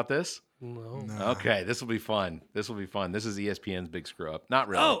you heard about this? No. Okay, this will be fun. This is ESPN's big screw up. Not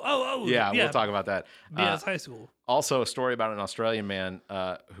really. Oh. Yeah, we'll talk about that. BS High School. Also, a story about an Australian man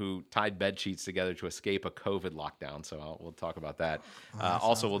who tied bed sheets together to escape a COVID lockdown. So we'll talk about that.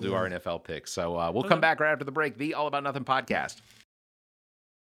 Also, we'll do our NFL picks. So we'll come back right after the break. The All About Nothing podcast.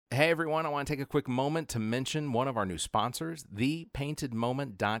 Hey everyone, I want to take a quick moment to mention one of our new sponsors,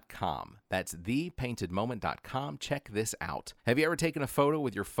 thepaintedmoment.com. That's thepaintedmoment.com. Check this out. Have you ever taken a photo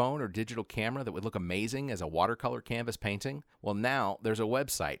with your phone or digital camera that would look amazing as a watercolor canvas painting? Well, now there's a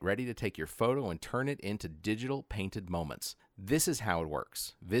website ready to take your photo and turn it into digital painted moments. This is how it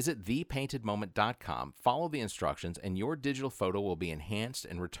works. Visit thepaintedmoment.com, follow the instructions, and your digital photo will be enhanced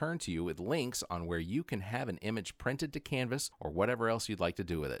and returned to you with links on where you can have an image printed to canvas or whatever else you'd like to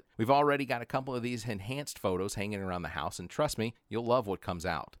do with it. We've already got a couple of these enhanced photos hanging around the house, and trust me, you'll love what comes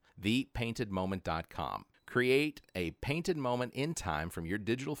out. Thepaintedmoment.com. Create a painted moment in time from your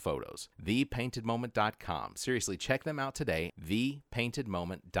digital photos. Thepaintedmoment.com. Seriously, check them out today.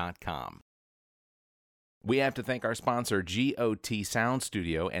 Thepaintedmoment.com. We have to thank our sponsor, GOT Sound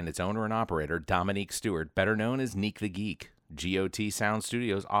Studio, and its owner and operator, Dominique Stewart, better known as Neek the Geek. GOT Sound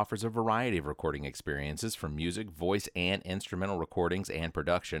Studios offers a variety of recording experiences from music, voice, and instrumental recordings and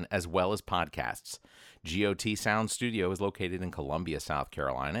production, as well as podcasts. GOT Sound Studio is located in Columbia, South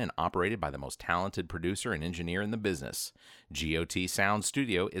Carolina, and operated by the most talented producer and engineer in the business. GOT Sound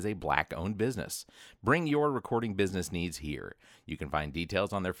Studio is a Black-owned business. Bring your recording business needs here. You can find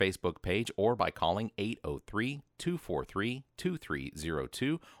details on their Facebook page or by calling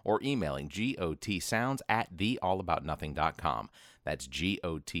 803-243-2302 or emailing gotsounds@theallaboutnothing.com. That's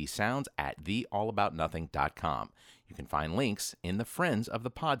gotsounds@theallaboutnothing.com. You can find links in the Friends of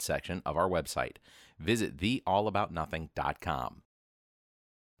the Pod section of our website. Visit theallaboutnothing.com.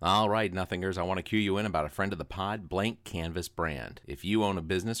 All right, Nothingers, I want to cue you in about a friend of the pod, Blank Canvas Brand. If you own a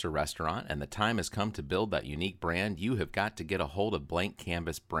business or restaurant and the time has come to build that unique brand, you have got to get a hold of Blank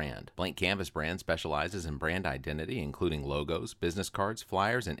Canvas Brand. Blank Canvas Brand specializes in brand identity, including logos, business cards,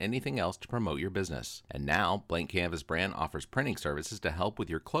 flyers, and anything else to promote your business. And now, Blank Canvas Brand offers printing services to help with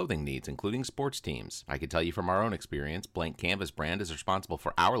your clothing needs, including sports teams. I can tell you from our own experience, Blank Canvas Brand is responsible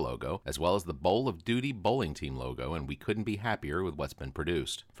for our logo, as well as the Bowl of Duty bowling team logo, and we couldn't be happier with what's been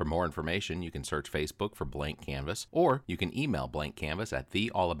produced. For more information, you can search Facebook for Blank Canvas, or you can email Blank Canvas at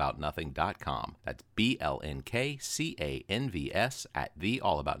theallaboutnothing.com. That's BLNKCANVS at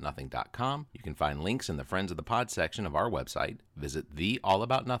theallaboutnothing.com. You can find links in the Friends of the Pod section of our website. Visit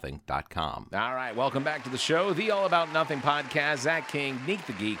theallaboutnothing.com. All right, welcome back to the show, The All About Nothing Podcast. Zach King, Neek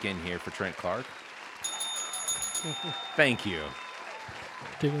the Geek in here for Trent Clark. Thank you.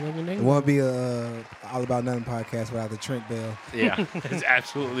 It won't be a All About Nothing podcast without the Trent Bell. Yeah, it's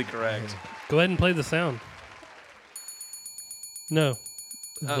absolutely correct. Go ahead and play the sound. No,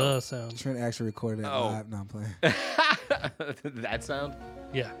 the sound. Trent actually recorded that live. No, I'm playing. That sound?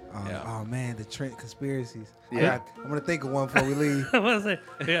 Yeah. Oh, man, the Trent conspiracies. Yeah. I'm going to think of one before we leave. I was say,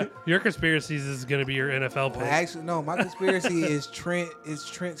 yeah, your conspiracies is going to be your NFL pick. Actually, no, my conspiracy is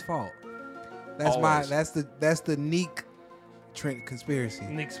Trent's fault. That's Always. that's the Neek Trent conspiracy.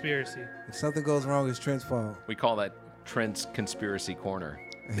 Neek conspiracy. If something goes wrong, it's Trent's fault. We call that Trent's conspiracy corner.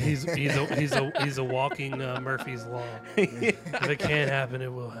 He's a walking Murphy's Law. If it can't happen,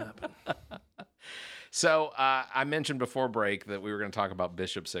 it will happen. So I mentioned before break that we were going to talk about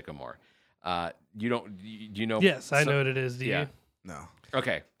Bishop Sycamore. You know? Yes, I know what it is. Do you? No.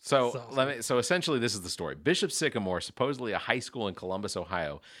 Okay, so awesome. So essentially, this is the story. Bishop Sycamore, supposedly a high school in Columbus,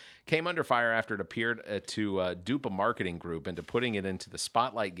 Ohio, came under fire after it appeared to dupe a marketing group into putting it into the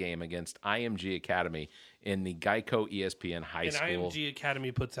spotlight game against IMG Academy in the Geico ESPN High And School. IMG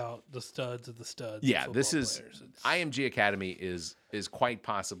Academy puts out the studs of the studs. Yeah, of this is players. IMG Academy is quite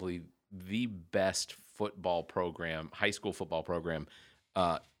possibly the best football program, high school football program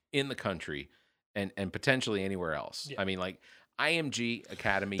in the country, and potentially anywhere else. Yeah. I mean, like IMG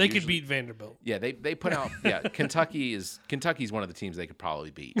Academy. They could beat Vanderbilt. Yeah, they put out. Yeah, Kentucky's one of the teams they could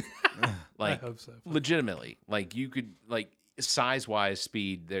probably beat. Like, I hope so. legitimately, like you could size wise,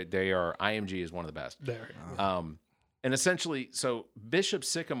 speed. They are IMG is one of the best. There. And essentially, so Bishop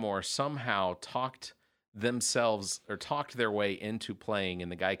Sycamore somehow talked their way into playing in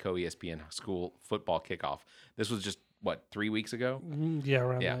the Geico ESPN school football kickoff. This was just, 3 weeks ago? Yeah,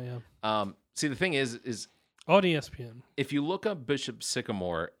 around that, yeah. See, the thing is On ESPN. if you look up Bishop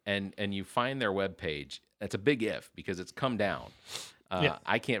Sycamore and you find their webpage, that's a big if because it's come down. Yeah.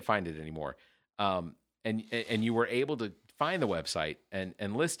 I can't find it anymore. And you were able to find the website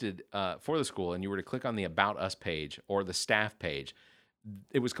and listed for the school, and you were to click on the About Us page or the staff page,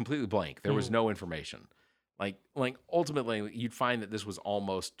 it was completely blank. There was no information. Like ultimately, you'd find that this was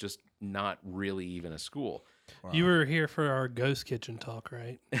almost just not really even a school. Wow. You were here for our ghost kitchen talk,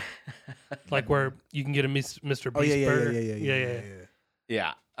 right? Like where you can get a Mr. Beast burger.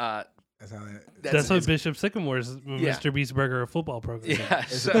 Yeah. That's how That's what Bishop Sycamore's Mr. Beast burger football program. Yeah.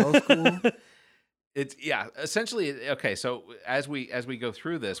 Is So, it old school? It's essentially okay. So as we go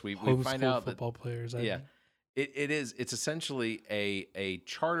through this, we find out that football players. it's essentially a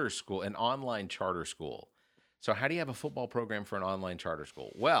charter school, an online charter school. So how do you have a football program for an online charter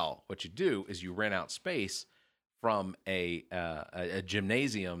school? Well, what you do is you rent out space from a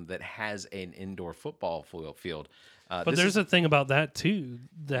gymnasium that has an indoor football field. But there's a thing about that too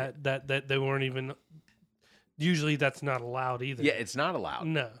that they weren't even. Usually, that's not allowed either. Yeah, it's not allowed.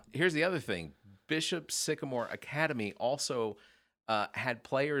 No. Here's the other thing: Bishop Sycamore Academy also had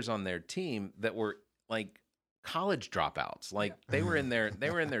players on their team that were like college dropouts. Like they were in their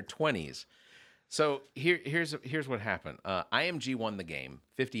 20s. So here's what happened. IMG won the game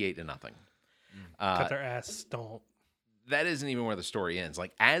 58-0. Cut their ass stomped. That isn't even where the story ends.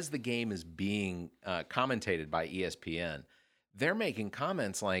 Like as the game is being commentated by ESPN, they're making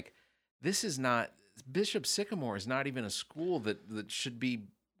comments like, "This is not Bishop Sycamore is not even a school that should be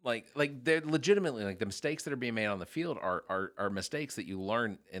like they're legitimately like the mistakes that are being made on the field are mistakes that you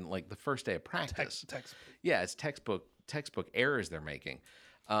learn in like the first day of practice. Textbook. Yeah, it's textbook errors they're making."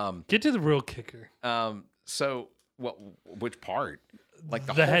 Get to the real kicker. So which part? Like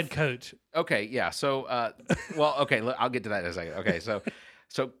the head coach. Okay, yeah. So, I'll get to that in a second. Okay,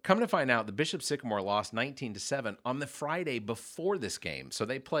 so come to find out, the Bishop Sycamore lost 19-7 on the Friday before this game. So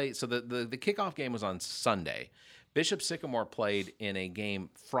they played. So the kickoff game was on Sunday. Bishop Sycamore played in a game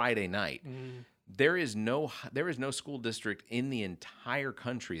Friday night. There is no school district in the entire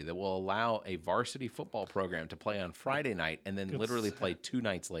country that will allow a varsity football program to play on Friday night and then literally play 2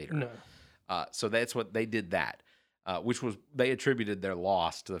 nights later. No. So that's what they did that. Which was they attributed their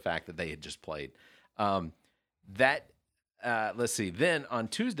loss to the fact that they had just played. Let's see. Then on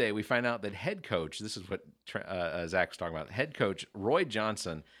Tuesday, we find out that head coach, this is what Zach was talking about, head coach Roy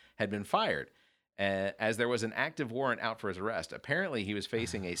Johnson had been fired as there was an active warrant out for his arrest. Apparently, he was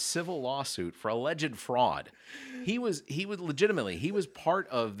facing a civil lawsuit for alleged fraud. He was part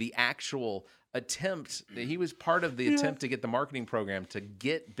of the actual attempt. He was part of the attempt to get the marketing program to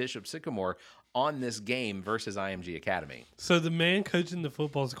get Bishop Sycamore on this game versus IMG Academy. So the man coaching the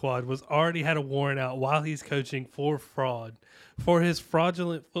football squad already had a warrant out while he's coaching for fraud, for his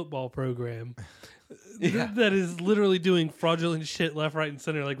fraudulent football program. That is literally doing fraudulent shit left, right, and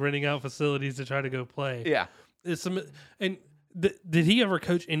center, like renting out facilities to try to go play. Yeah. Did he ever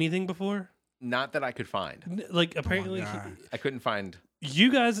coach anything before? Not that I could find. Like apparently, I couldn't find.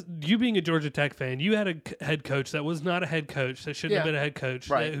 You guys, you being a Georgia Tech fan, you had a head coach that was not a head coach, that shouldn't have been a head coach,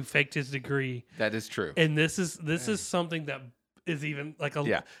 right, who faked his degree. That is true. And this is something that is even like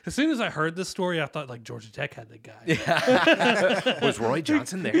as soon as I heard this story, I thought like Georgia Tech had the guy. Yeah. Was Roy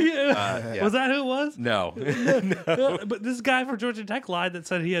Johnson there? Yeah. Was that who it was? No. No. But this guy for Georgia Tech lied that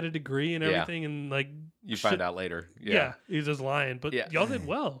said he had a degree and everything, and like you find out later. Yeah, he's just lying. But y'all did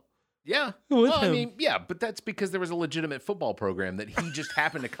well. Yeah. Well, I mean, but that's because there was a legitimate football program that he just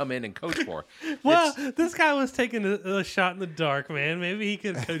happened to come in and coach for. Well, this guy was taking a shot in the dark, man. Maybe he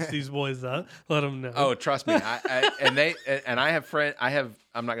could coach these boys up. Let them know. Oh, trust me. I I'm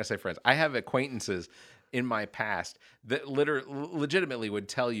not gonna say friends. I have acquaintances in my past that legitimately would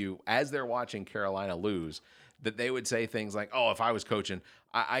tell you as they're watching Carolina lose that they would say things like, "Oh, if I was coaching,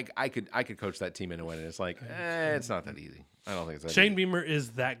 I could coach that team into winning." It's like, it's not that easy. I don't think it's that Shane easy. Beamer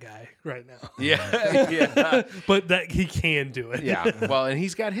is that guy right now. Yeah. But that he can do it. Yeah. Well, and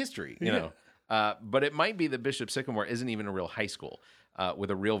he's got history, you know. But it might be that Bishop Sycamore isn't even a real high school with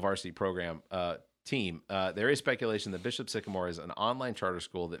a real varsity program team. There is speculation that Bishop Sycamore is an online charter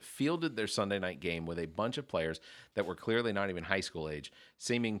school that fielded their Sunday night game with a bunch of players that were clearly not even high school age,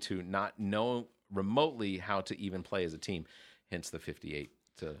 seeming to not know remotely how to even play as a team, hence the 58-0.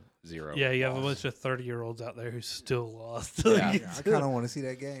 Yeah, you have a bunch of 30-year-olds out there who still lost. Yeah, I kind of want to see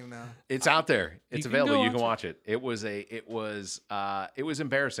that game now. It's out there. It's available. You can watch it. It was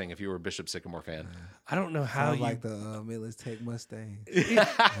embarrassing if you were a Bishop Sycamore fan. I don't know how you like the Midlands Tech Mustangs.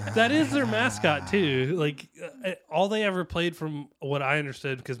 That is their mascot too. Like all they ever played, from what I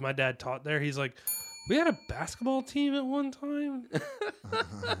understood, because my dad taught there. He's like, we had a basketball team at one time.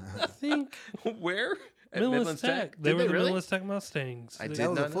 I think where? Midlands Tech. They were the Midlands Tech Mustangs. That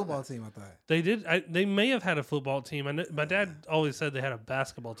was a football team, I thought. They did. They may have had a football team. I know, my dad always said they had a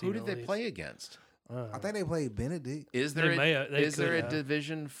basketball team. Who did they play against? I think they played Benedict. Is there a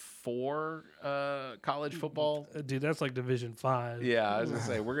Division IV college football? Dude, that's like Division 5. Yeah, I was gonna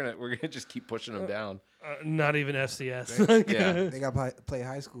say we're gonna just keep pushing them down. Not even FCS. They got to play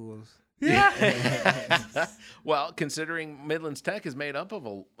high schools. Yeah. Well, considering Midlands Tech is made up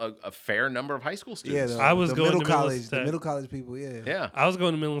of a fair number of high school Yeah, students. I was going to college, Midlands the Tech. middle college people. Yeah, Yeah. I was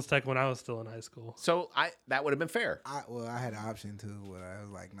going to Midlands Tech when I was still in high school. So that would have been fair. I had an option too, but I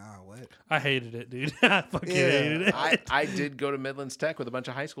was like, nah, what? I hated it, dude. I fucking hated it. I did go to Midlands Tech with a bunch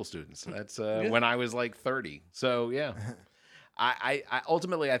of high school students. That's when I was like 30. So yeah. I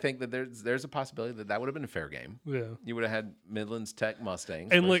ultimately I think that there's a possibility that would have been a fair game. Yeah. You would have had Midlands Tech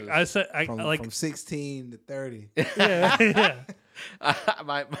Mustangs. And look, I said, From 16 to 30. yeah, yeah.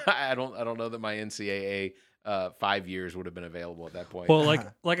 I don't know that my NCAA 5 years would have been available at that point. Well,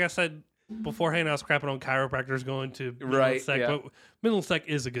 like I said beforehand, I was crapping on chiropractors going to Midlands Tech, but Midlands Tech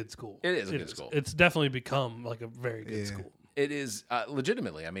is a good school. It is a good school. It's definitely become like a very good school. It is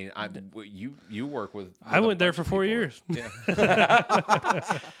legitimately. I mean, you work with I went a there bunch for of 4 people. years. Yeah.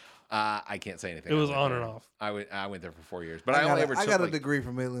 I can't say anything. It was went on there. and off. I went there for 4 years, but I only ever I took got a like, degree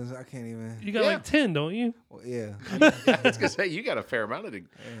from Midlands. I can't even. You got like 10, don't you? Well, yeah. I was gonna say you got a fair amount of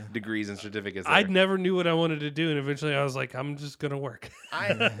degrees and certificates. There. I never knew what I wanted to do, and eventually I was like, I'm just gonna work.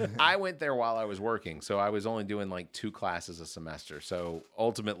 I went there while I was working, so I was only doing like 2 classes a semester. So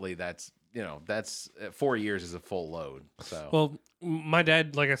ultimately, that's 4 years is a full load. So Well, my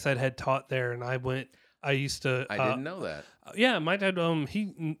dad, like I said, had taught there, and I used to. I didn't know that. Yeah, my dad.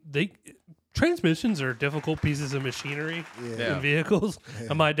 Transmissions are difficult pieces of machinery Yeah. in vehicles.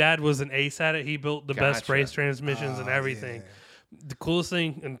 And my dad was an ace at it. He built the best Gotcha. race transmissions and everything. The coolest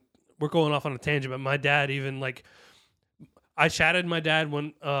thing, and we're going off on a tangent, but my dad even I shadowed my dad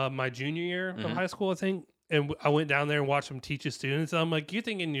when my junior year of high school, I think. And I went down there and watched him teach his students. And I'm like, you're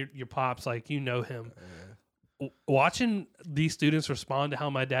thinking your pop's like, you know him. Watching these students respond to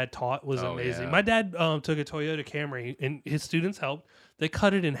how my dad taught was amazing. yeah. My dad took a Toyota Camry and his students helped. They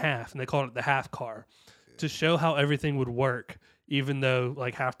cut it in half and they called it the half car to show how everything would work, even though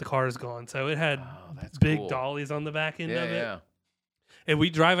like half the car is gone. So it had that's big cool. dollies on the back end of it. Yeah. And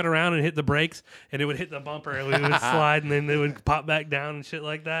we'd drive it around and hit the brakes, and it would hit the bumper, and we would slide, and then it would pop back down and shit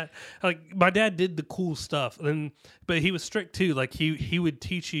like that. Like my dad did the cool stuff, but he was strict too. Like he would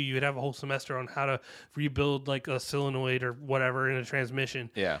teach you. You would have a whole semester on how to rebuild like a solenoid or whatever in a transmission.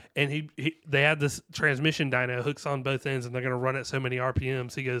 Yeah. And they had this transmission dyno hooks on both ends, and they're gonna run at so many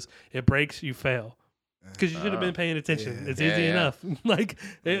RPMs. He goes, it breaks, you fail. Because you should have been paying attention. Yeah. It's easy enough. Like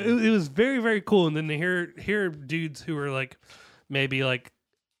it was very, very cool. And then to hear dudes who were like maybe like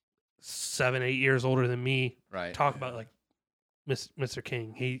 7-8 years older than me Right. talk about like Mr.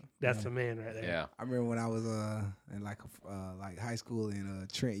 King. That's the man right there. Yeah. I remember when I was in like high school,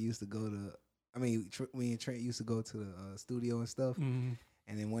 and Trent used to go to. I mean, me and Trent used to go to the studio and stuff. Mm-hmm.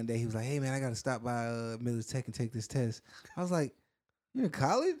 And then one day he was like, "Hey man, I got to stop by Midlands Tech and take this test." I was like, "You're in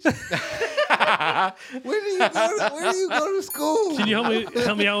college? Where do you go to school?" Can you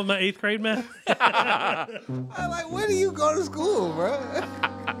help me out with my 8th grade math? I'm like, "Where do you go to school, bro?"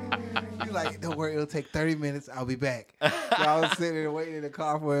 He's like, "Don't worry, it'll take 30 minutes. I'll be back." So I was sitting there waiting in the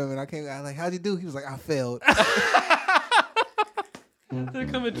car for him, and I was like, "How'd you do?" He was like, "I failed." They're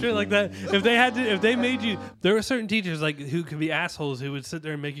coming true like that. If they made you, there were certain teachers like who could be assholes who would sit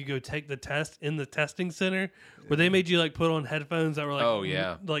there and make you go take the test in the testing center, where they made you like put on headphones that were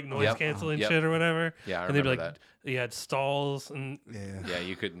like like noise canceling shit or whatever. Yeah, I and they'd be remember like, that. you had stalls and Yeah.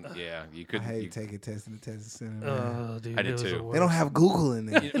 You couldn't. Yeah, you I couldn't. hate taking tests in the testing center. Man. oh dude, I did it was too. the They worst. don't have Google in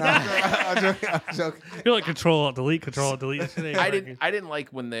there. No, I'm joking. You're like control alt delete. That shit ain't working. I didn't like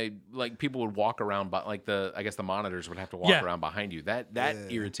when they people would walk around, but like the monitors would have to walk Yeah. around behind you. That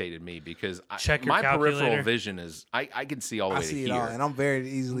irritated me because Check your my peripheral calculator. vision is I can see all the I way see to it here. all, and I'm very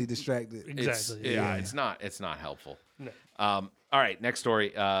easily distracted. Exactly. It's not helpful. No. All right, next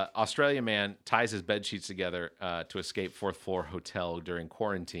story. Australian man ties his bed sheets together to escape 4th floor hotel during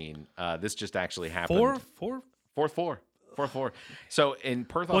quarantine. This just actually happened. Fourth floor. So in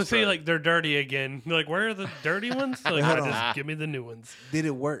Perth, Well, see, Australia. like they're dirty again. You're like, where are the dirty ones? Like, just give me the new ones. Did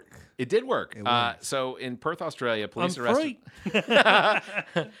it work? It did work. worked. So in Perth, Australia, police I'm arrested. free.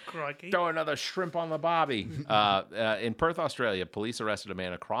 Crikey. Throw another shrimp on the bobby. In Perth, Australia, police arrested a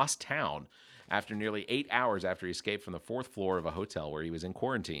man across town after nearly 8 hours after he escaped from the 4th floor of a hotel where he was in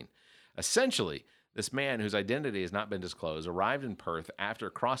quarantine. Essentially, this man, whose identity has not been disclosed, arrived in Perth after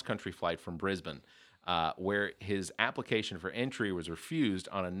a cross-country flight from Brisbane, where his application for entry was refused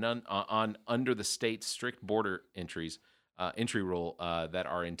on under the state's strict border entry rule that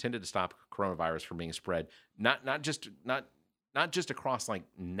are intended to stop coronavirus from being spread, not just across like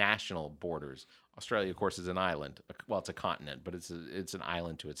national borders. Australia, of course, is an island. Well, it's a continent, but it's an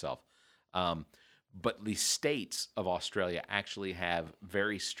island to itself. But the states of Australia actually have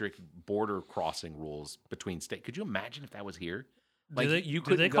very strict border crossing rules between states. Could you imagine if that was here? Like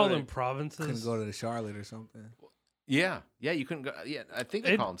do they call them provinces? Couldn't go to Charlotte or something. Yeah, you couldn't go. Yeah, I think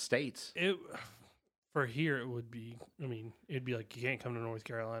they call them states. For here, it would be. I mean, it'd be like you can't come to North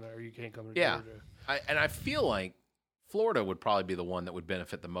Carolina or you can't come to Yeah, Georgia. I feel like Florida would probably be the one that would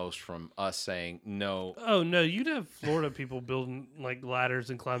benefit the most from us saying no. Oh no, you'd have Florida people building like ladders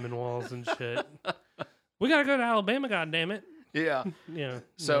and climbing walls and shit. We gotta go to Alabama, goddammit. Yeah. Yeah.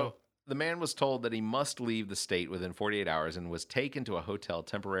 So the man was told that he must leave the state within 48 hours and was taken to a hotel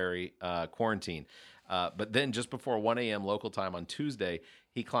temporary quarantine. But then, just before 1 a.m. local time on Tuesday,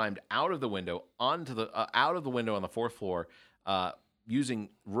 he climbed out of the window onto the out of the window on the 4th floor using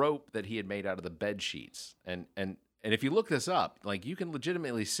rope that he had made out of the bed sheets. And if you look this up, like you can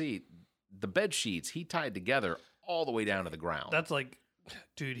legitimately see the bed sheets he tied together all the way down to the ground. That's like,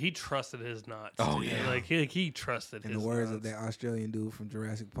 dude, he trusted his knots. Oh, dude. yeah. Like he trusted In his the words knots. of that Australian dude from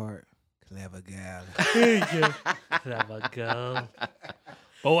Jurassic Park, clever gal. There you go. Clever girl.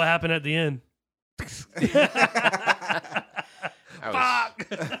 But what happened at the end?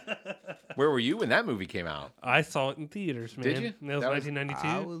 Where were you when that movie came out? I saw it in theaters, man. Did you? That was That was- 1992.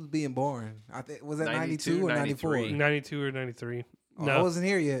 I was being born. I think was that 92, 92 or 94? 93. 92 or 93. Oh, No, I wasn't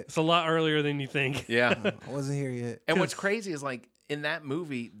here yet. it's a lot earlier than you think. Yeah. I wasn't here yet. And what's crazy is like in that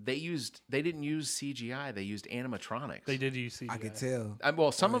movie they didn't use CGI, they used animatronics. They did use CGI. I could tell.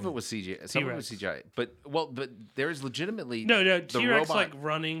 Well, some of it was CGI, some of it was T-Rex. CGI, but there's legitimately No, the T-Rex robot. like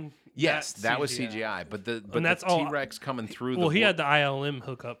running. Yes, that's that was CGI, but that's the all- T-Rex coming through. Well, the he had the ILM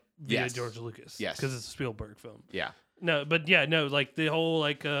hookup via Yes. George Lucas. Yes. because it's a Spielberg film. yeah, No, but yeah, no, like the whole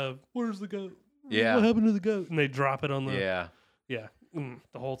like, where's the goat? Yeah. What happened to the goat? And they drop it on the yeah,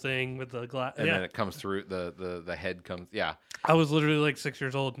 the whole thing with the glass. and Yeah, then it comes through the head comes. Yeah, I was literally like 6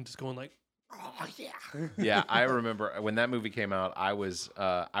 years old and just going like, yeah. I remember when that movie came out. I was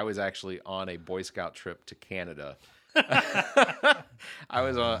actually on a Boy Scout trip to Canada. I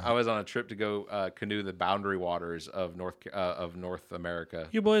was on a trip to go canoe the boundary waters of North America.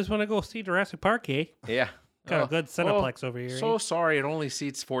 you boys want to go see Jurassic Park, eh? Yeah, Got Oh, a good Cineplex over here. So eh? sorry, it only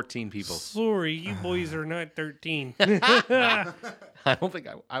seats 14 people. Sorry, you boys are not 13. I don't think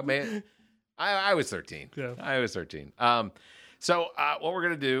I was 13. Yeah. I was 13. So what we're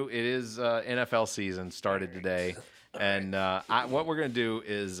gonna do? It is NFL season started today, and what we're gonna do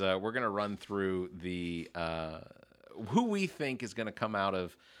is we're gonna run through the who we think is gonna come out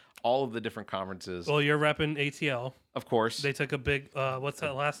of all of the different conferences. Well, you're repping ATL. Of course, They took a big, what's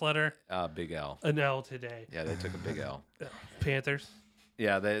that last letter? Big L. An L today. Yeah, they took a big L. Panthers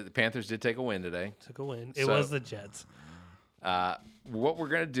Yeah, the Panthers did take a win today. took a win. It So- was the Jets. What we're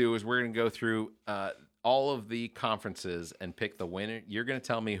going to do is we're going to go through all of the conferences and pick the winner. You're going to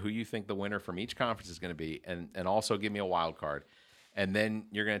tell me who you think the winner from each conference is going to be, and also give me a wild card. And then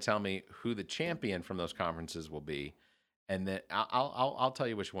you're going to tell me who the champion from those conferences will be, and then I'll tell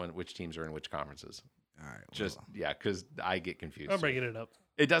you which teams are in which conferences. All right. Just because I get confused. I'm bringing it up.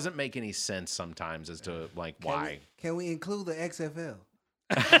 It doesn't make any sense sometimes as to like why. Can we include the XFL?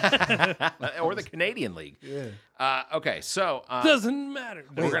 Or the Canadian League. Yeah. Okay, so Doesn't matter.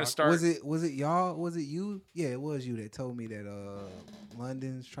 we're gonna start. Was it y'all? Was it you? Yeah, it was you that told me that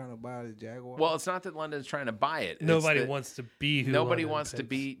London's trying to buy the Jaguars. Well, it's not that London's trying to buy it. It's Nobody that wants to be who nobody London wants to picks.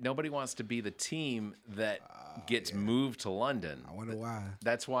 be. Nobody wants to be the team that gets moved to London. I wonder why.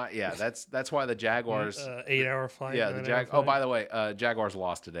 That's why. Yeah, that's why the Jaguars. 8-hour flight. Yeah, the 9-hour Oh, flight. by the way, Jaguars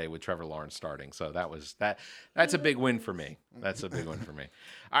lost today with Trevor Lawrence starting, so that's a big win for me. That's a big win for me.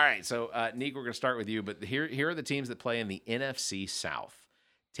 All right, so Nick, we're going to start with you, but here are the teams that play in the NFC South: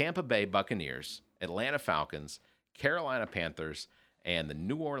 Tampa Bay Buccaneers, Atlanta Falcons, Carolina Panthers, and the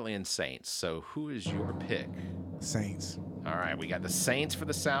New Orleans Saints. So who is your pick? Saints. All right, we got the Saints for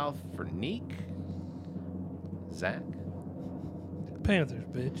the South for Neek. Zach? Panthers,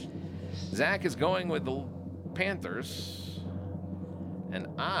 bitch. Zach is going with the Panthers, and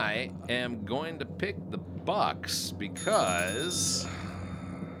I am going to pick the Bucks because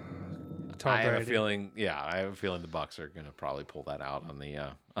Tom I have a Brady. feeling. Yeah, I have a feeling the Bucks are going to probably pull that out on the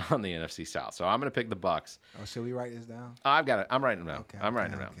NFC South. So I'm going to pick the Bucks. Oh, should we write this down? I've got it. I'm writing them down. Okay, I'm okay,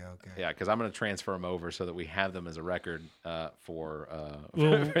 writing them down. okay. Yeah, because I'm going to transfer them over so that we have them as a record for.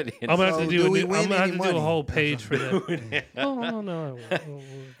 Well, for the I'm gonna have So to do we I'm win gonna have any to do a money? whole page for that. Oh no, I won't.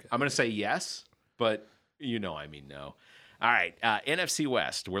 I'm going to say yes, but I mean no. All right, NFC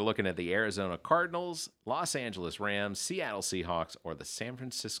West. We're looking at the Arizona Cardinals, Los Angeles Rams, Seattle Seahawks, or the San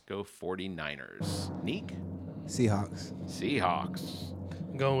Francisco 49ers. Neek? Seahawks. Seahawks.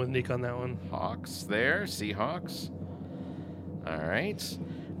 I'm going with Nick on that one. Hawks there, Seahawks. All right.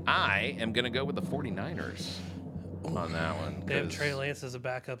 I am going to go with the 49ers. on that one. They have Trey Lance as a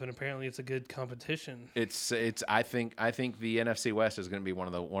backup, and apparently it's a good competition. It's. I think the NFC West is going to be one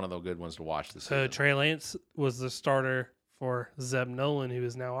of the good ones to watch this season. So Trey Lance was the starter for Zeb Nolan, who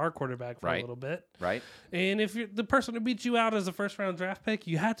is now our quarterback for a little bit. Right. And if you're the person who beat you out as a first-round draft pick,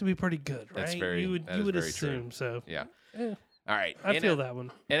 you have to be pretty good, right? That's very. You would assume true. so. Yeah. Yeah. All right. I feel that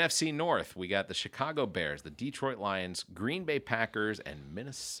one. NFC North, we got the Chicago Bears, the Detroit Lions, Green Bay Packers, and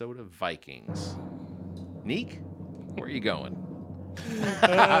Minnesota Vikings. Neek, where are you going?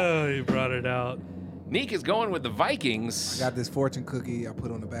 Oh, you brought it out. Neek is going with the Vikings. I got this fortune cookie I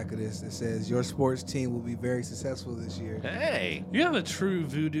put on the back of this that says your sports team will be very successful this year. Hey. You have a true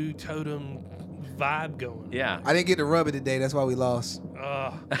voodoo totem vibe going. Yeah. I didn't get to rub it today. That's why we lost.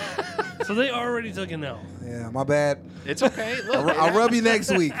 So they already took an L. Yeah, my bad. It's okay. Look, I'll rub you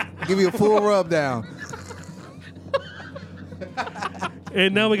next week. Give you a full rub down.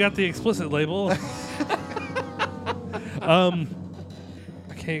 And now we got the explicit label. I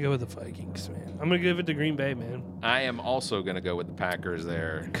can't go with the Vikings, man. I'm going to give it to Green Bay, man. I am also going to go with the Packers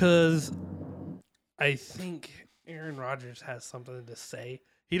there. Because I think Aaron Rodgers has something to say.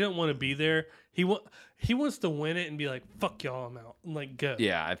 He don't want to be there. He wants to win it and be like, "Fuck y'all, I'm out." And like, go.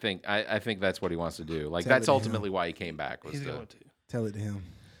 Yeah, I think that's what he wants to do. Like Tell that's it to ultimately why he came back. He's going to. Tell it to him.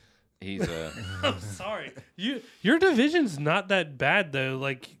 He's I'm sorry. Your division's not that bad though.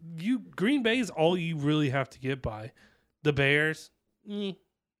 Like Green Bay is all you really have to get by. The Bears,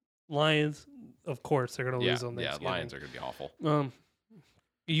 Lions, of course they're gonna lose on Thanksgiving. Yeah, Lions are gonna be awful.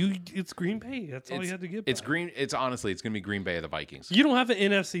 It's Green Bay. That's all you have to get by. It's honestly it's gonna be Green Bay or the Vikings. You don't have an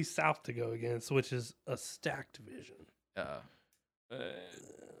NFC South to go against, which is a stacked division.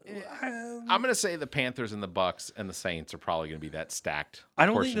 I'm gonna say the Panthers and the Bucks and the Saints are probably gonna be that stacked. I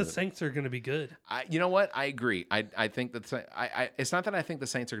don't think the Saints are gonna be good. You know what? I agree. I think that it's not that I think the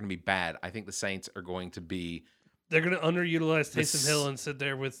Saints are gonna be bad. I think the Saints are going to be. They're gonna underutilize Taysom Hill and sit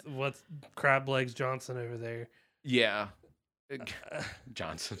there with Crab Legs Johnson over there. Yeah,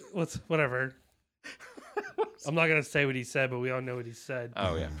 Johnson. Whatever. I'm not gonna say what he said, but we all know what he said.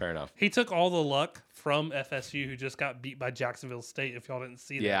 Oh yeah, fair enough. He took all the luck from FSU, who just got beat by Jacksonville State. If y'all didn't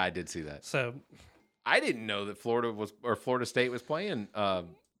see that, yeah, I did see that. So I didn't know that Florida State was playing.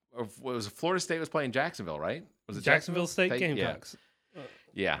 Florida State was playing Jacksonville, right? Was it Jacksonville State Gamecocks?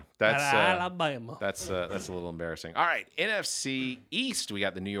 Yeah, that's Alabama. That's a little embarrassing. All right, NFC East, we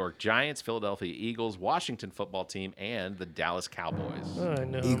got the New York Giants, Philadelphia Eagles, Washington Football Team, and the Dallas Cowboys. I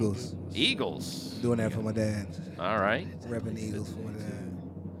know. Eagles. Doing that for my dad. All right. Repping the Eagles for my dad.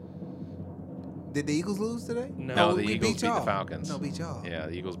 Did the Eagles lose today? No, the Eagles beat the Falcons. No, beat y'all. Yeah,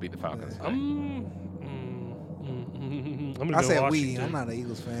 the Eagles beat the Falcons. I'm gonna I go said Washington. I'm not an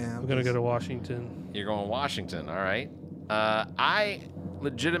Eagles fan. I'm gonna go to Washington. You're going Washington. All right. I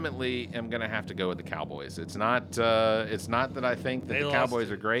legitimately am going to have to go with the Cowboys. It's not that I think that the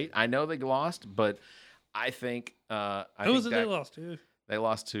Cowboys are great. I know they lost, but I think Who was it they lost to? They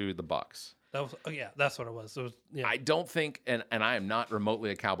lost to the Bucks. That's what it was. I don't think, and I am not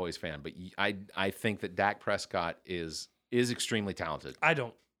remotely a Cowboys fan, but I think that Dak Prescott is extremely talented. I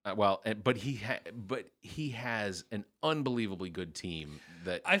don't. But he has an unbelievably good team.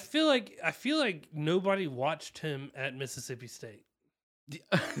 That I feel like nobody watched him at Mississippi State.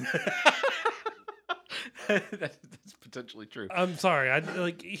 That's potentially true. I'm sorry.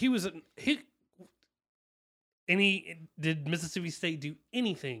 Did Mississippi State do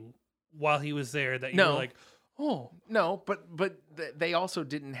anything while he was there that you were like, oh no, but they also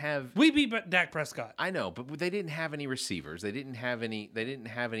didn't have. We beat Dak Prescott. I know, but they didn't have any receivers. They didn't have any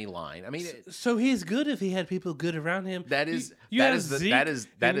line. I mean, so he's good if he had people good around him. That is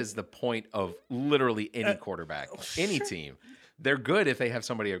the point of literally any quarterback, any team. They're good if they have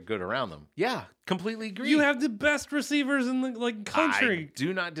somebody good around them. Yeah, completely agree. You have the best receivers in the country. I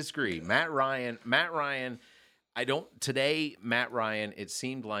do not disagree. Matt Ryan. Matt Ryan, it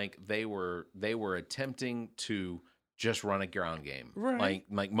seemed like they were attempting to just run a ground game. Right.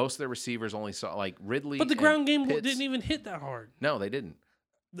 Like most of their receivers only saw like Ridley. But the ground game Pitts. didn't even hit that hard. No, they didn't.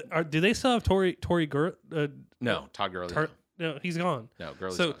 Do they still have Tory Gurley? No, Todd Gurley. No, he's gone. No,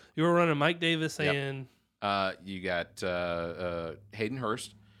 Gurley's so gone. You were running Mike Davis and you got Hayden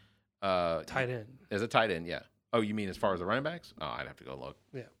Hurst. Tight end. As a tight end, yeah. Oh, you mean as far as the running backs? Oh, I'd have to go look.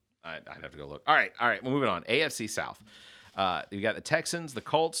 Yeah. I'd have to go look. All right. We're moving on. AFC South. You got the Texans, the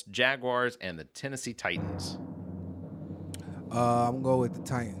Colts, Jaguars, and the Tennessee Titans. I'm going to go with the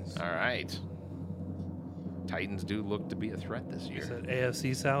Titans. All right. Titans do look to be a threat this year. You said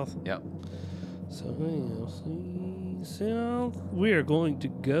AFC South? Yep. So AFC South, we are going to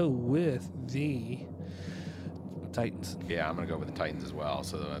go with the Titans. Yeah, I'm going to go with the Titans as well.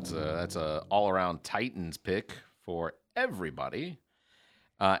 So that's a all-around Titans pick for everybody.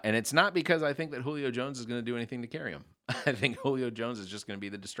 And it's not because I think that Julio Jones is going to do anything to carry him. I think Julio Jones is just going to be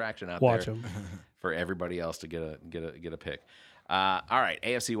the distraction out Watch there him. for everybody else to get a pick. All right,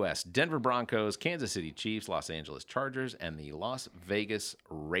 AFC West: Denver Broncos, Kansas City Chiefs, Los Angeles Chargers, and the Las Vegas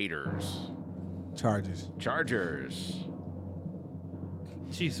Raiders. Chargers.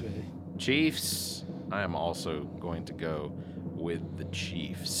 Chiefs, baby. Chiefs. I am also going to go with the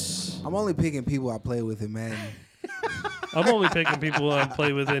Chiefs. I'm only picking people I play with in Madden. I'm only picking people I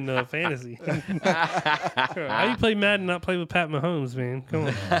play with in fantasy. How you play Madden and not play with Pat Mahomes, man? Come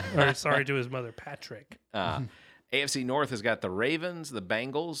on. Or sorry to his mother, Patrick. AFC North has got the Ravens, the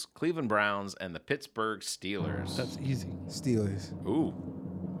Bengals, Cleveland Browns, and the Pittsburgh Steelers. That's easy. Steelers.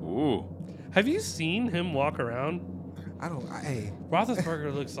 Ooh. Have you seen him walk around? Hey.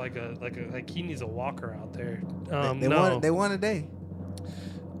 Roethlisberger looks like he needs a walker out there. They won today.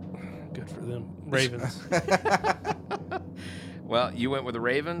 Good for them. Ravens. Well, you went with the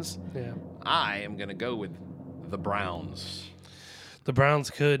Ravens. Yeah. I am going to go with the Browns. The Browns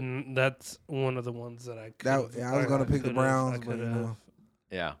could, and that's one of the ones that I could. I was going to pick the Browns, but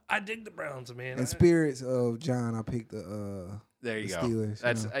Yeah. I dig the Browns, man. In spirits of John, I picked the There you go. Steelers.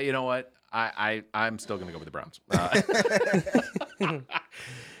 That's you know what? I'm still going to go with the Browns.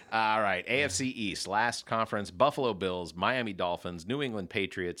 All right, AFC East, last conference: Buffalo Bills, Miami Dolphins, New England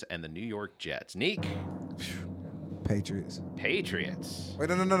Patriots, and the New York Jets. Neek. Patriots. Wait,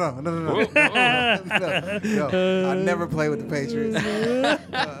 no. I never play with the Patriots.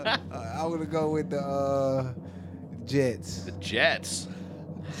 I'm going to go with the Jets. The Jets.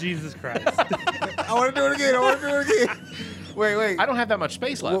 Jesus Christ. I want to do it again. Wait. I don't have that much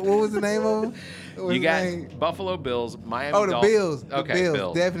space left. What was the name of them? You got Buffalo Bills, Miami the Dolphins. Bills. Okay,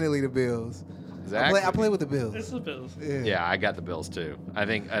 Bills. Definitely the Bills. Exactly. I play with the Bills. It's the Bills. Yeah, I got the Bills too. I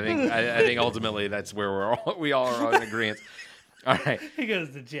think ultimately that's where we all are in agreement. All right. He goes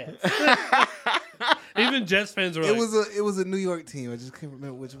to Jets. Even Jets fans were It was a New York team. I just can't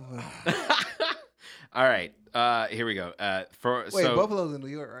remember which one. All right. Here we go. Buffalo's in New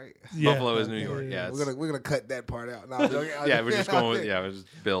York, right? Yeah. Buffalo is New York. Yeah. We're gonna cut that part out. No, I'm joking. Yeah, we're just going with we're just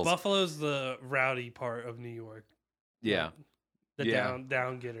Bills. Buffalo's the rowdy part of New York. Yeah. The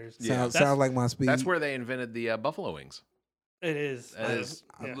down getters. Yeah. Sounds like my speed. That's where they invented the Buffalo wings. It is.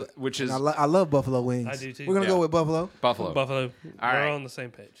 Which is I love Buffalo wings. I do too. We're gonna go with Buffalo. Buffalo. We're right. on the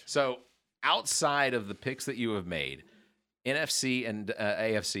same page. So outside of the picks that you have made, NFC and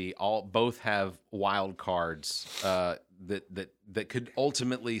AFC both have wild cards that could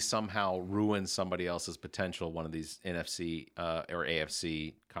ultimately somehow ruin somebody else's potential. One of these NFC or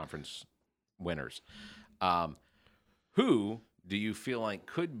AFC conference winners. Who do you feel like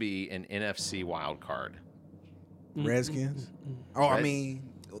could be an NFC wild card? Redskins. Oh, I mean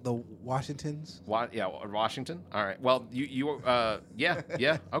the Washingtons. Washington. All right. Well, you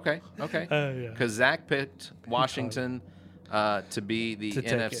okay. Because Zach picked Washington to be the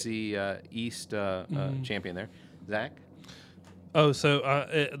NFC East champion there. Zach. Oh,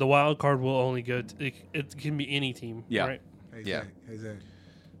 so the wild card will only go. It can be any team. Yeah. Right? Hey, Yeah. Zach.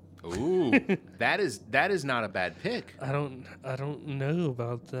 Ooh, that is not a bad pick. I don't know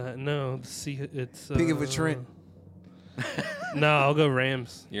about that. No, see, it's Pick it for Trent. No, I'll go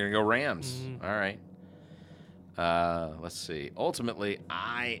Rams. You're gonna go Rams. All right. Let's see. Ultimately,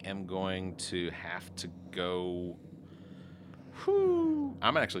 I am going to have to go.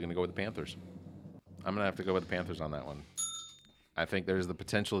 I'm actually gonna go with the Panthers. I'm gonna have to go with the Panthers on that one. I think there's the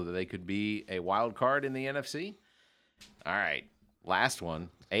potential that they could be a wild card in the NFC. All right. Last one,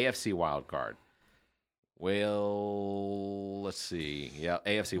 AFC wild card. Well, let's see. Yeah,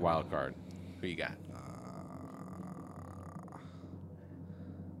 AFC wild card. Who you got?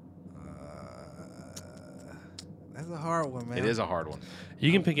 That's a hard one, man. It is a hard one.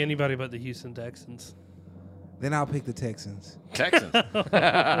 You can pick anybody but the Houston Texans. Then I'll pick the Texans. Texans. All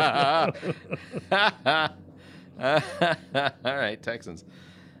right, Texans.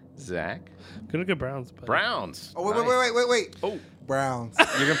 Zach. Gonna go Browns. Buddy. Browns. Oh, Nice. wait. Oh, Browns.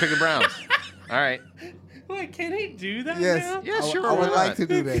 you're gonna pick the Browns. All right. Wait, can he do that Yes. now? Yeah, sure. I would why like not? to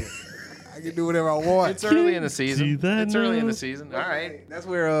do that. I can do whatever I want. It's early in the season. do that It's early in now? the season. All right. That's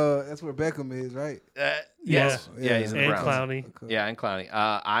where Beckham is, right? Yes. Yeah. Yeah, he's in the And Browns. Clowney. Okay. Yeah, and Clowney.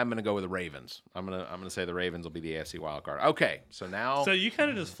 I'm gonna go with the Ravens. I'm gonna say the Ravens will be the AFC wild card. Okay, so now. So you kind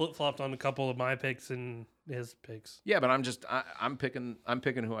of just flip flopped on a couple of my picks and his picks. Yeah, but I'm picking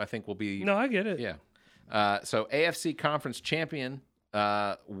who I think will be. No, I get it. Yeah. So AFC Conference champion.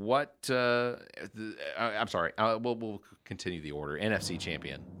 I'm sorry. We'll continue the order. NFC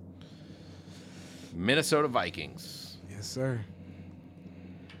champion. Minnesota Vikings. Yes, sir.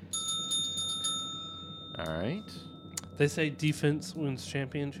 All right. They say defense wins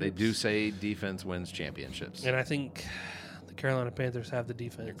championships. They do say defense wins championships. And I think the Carolina Panthers have the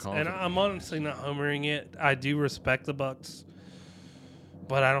defense. And confident. I'm honestly not homering it. I do respect the Bucks,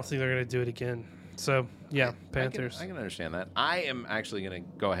 but I don't think they're going to do it again. So, yeah, Panthers. I can understand that. I am actually going to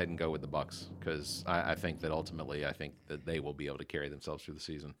go ahead and go with the Bucks because I think that ultimately they will be able to carry themselves through the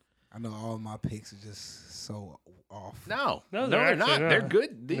season. I know all my picks are just so off. No, they're they're not. actually not. They're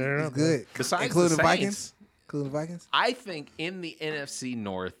good. They're It's good. Besides Including the the Vikings. Saints. Including the Vikings. I think in the NFC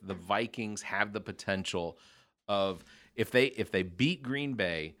North, the Vikings have the potential of if they beat Green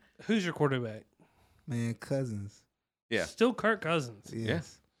Bay. Who's your quarterback? Man, Cousins. Yeah. Still Kirk Cousins.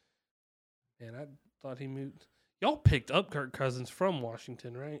 Yes. Man, I thought he moved. Y'all picked up Kirk Cousins from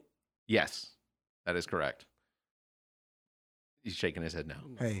Washington, right? Yes, that is correct. He's shaking his head no.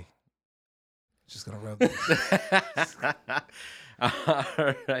 Hey. Just gonna rub it.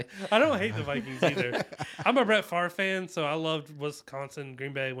 All right. I don't hate the Vikings either. I'm a Brett Favre fan, so I loved Wisconsin,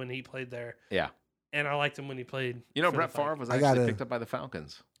 Green Bay when he played there. Yeah. And I liked him when he played. You know, for the Brett Favre Vikings. was I actually gotta- picked up by the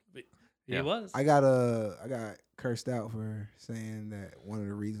Falcons. He Yeah. was. I got cursed out for saying that one of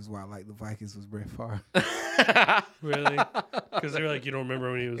the reasons why I like the Vikings was Brett Favre. Really? Because they were like, you don't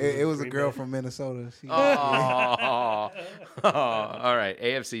remember when he was. It was a Green girl Bay? from Minnesota. She, Oh. All right.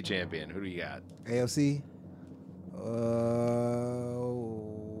 AFC champion. Who do you got? AFC.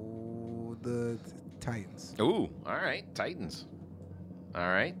 The Titans. Ooh. All right. Titans. All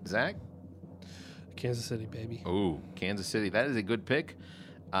right. Zach? Kansas City, baby. Ooh. Kansas City. That is a good pick.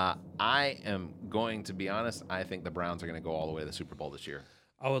 I am going to be honest. I think the Browns are going to go all the way to the Super Bowl this year.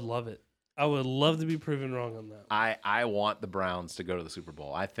 I would love it. I would love to be proven wrong on that. I want the Browns to go to the Super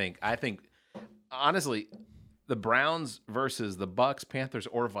Bowl. I think honestly, the Browns versus the Bucks, Panthers,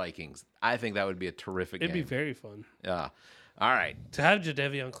 or Vikings. I think that would be a terrific It'd be game. very fun Yeah. All right. to have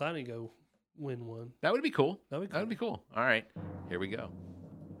Jadeveon Clowney go win one. That would be cool. That'd be That would be cool. All right. Here we go.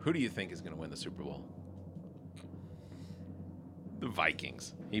 Who do you think is going to win the Super Bowl? The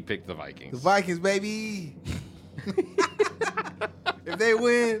Vikings. He picked the Vikings. The Vikings, baby. If they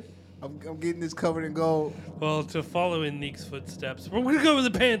win, I'm getting this covered in gold. Well, to follow in Neek's footsteps, we're going to go with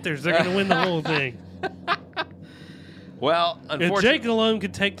the Panthers. They're going to win the whole thing. Well, If unfortunately, Jake alone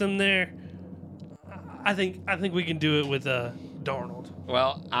could take them there, I think we can do it with Darnold.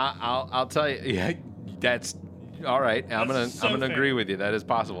 well, I'll tell you. Yeah, that's all right. I'm That's so gonna fair. agree with you. That is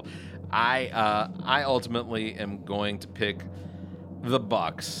possible. I ultimately am going to pick the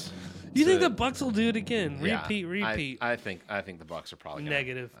Bucks. You think to- the Bucks will do it again? Yeah, Repeat. I think the Bucks are probably gonna,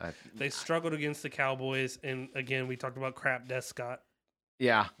 Negative. They struggled against the Cowboys, and again, we talked about crap Des Scott.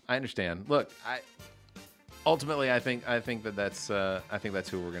 Yeah, I understand. Look, ultimately I think that's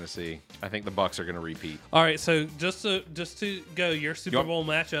who we're gonna see. I think the Bucks are gonna repeat. All right, so just to go, your Super Yup. Bowl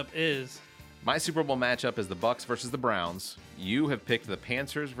matchup is My Super Bowl matchup is the Bucks versus the Browns. You have picked the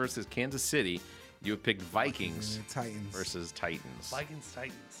Panthers versus Kansas City. You have picked Vikings And the Titans. versus Titans. Vikings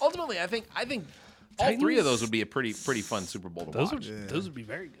Titans. Ultimately, I think all Titans? throse would be a pretty fun Super Bowl to Those watch. would be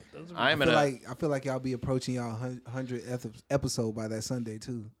very good. Those would be I'm I gonna. feel like y'all be approaching y'all 100th episode by that Sunday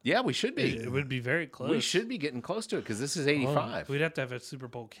too. Yeah, we should be. it would be very close. We should be getting close to it because this is Oh, 85. we'd have to have a Super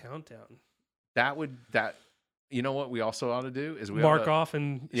Bowl countdown. That. You know what we also ought to do is we Mark ought to, off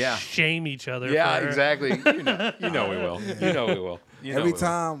and Yeah. shame each other. Yeah, for- exactly. You know we will. You know we will. You know Every we will.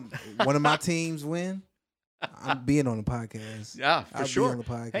 time one of my teams win, I'm being on the podcast. Yeah, for I'll be sure. on the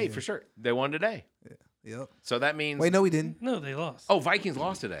podcast. Hey, for sure. They won today. Yep. So that means. Wait, no, we didn't. No, they lost. Oh, Vikings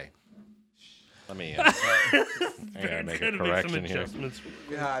lost today. Let me. I gotta make a Gotta correction here. adjustments.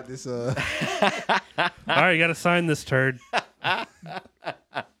 God, this All right, you got to sign this turd.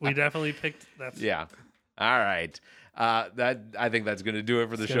 We definitely picked. That's Yeah. All right. I think that's going to do it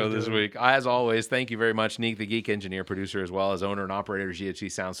for the It's show gonna this do it. week. As always, thank you very much, Neek, the geek engineer, producer, as well as owner and operator of GHC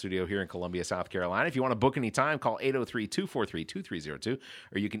Sound Studio here in Columbia, South Carolina. If you want to book any time, call 803-243-2302,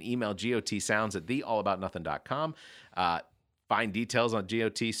 or you can email gotsounds@theallaboutnothing.com. Find details on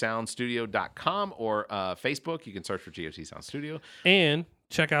gotsoundstudio.com or Facebook. You can search for GOT Sound Studio. and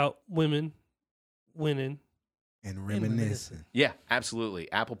check out Women Winning. and reminiscing. Yeah,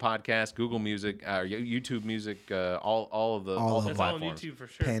 absolutely. Apple Podcasts, Google Music, YouTube Music, all of the All of the them. That's all on platforms. YouTube for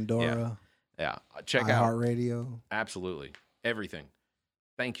sure. Pandora, Yeah, check out iHeartRadio. absolutely everything.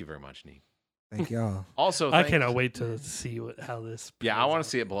 Thank you very much, Neek. Thank y'all. Also, I thank- cannot wait to see how this. Yeah, I plays want out. to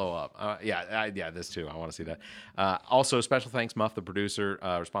see it blow up. This too. I want to see that. Also, special thanks, Muff the producer,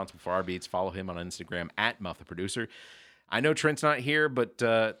 responsible for our beats. Follow him on Instagram @Muff the producer. I know Trent's not here, but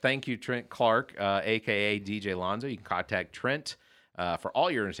thank you, Trent Clark, aka DJ Lonzo. You can contact Trent for all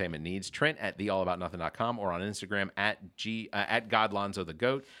your entertainment needs. Trent @theallaboutnothing.com or on Instagram @GodLonzo the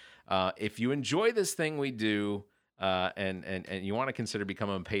Goat. If you enjoy this thing we do, and you want to consider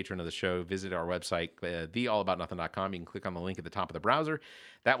becoming a patron of the show, visit our website, theallaboutnothing.com. You can click on the link at the top of the browser.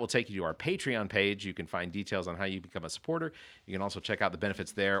 That will take you to our Patreon page. You can find details on how you become a supporter. You can also check out the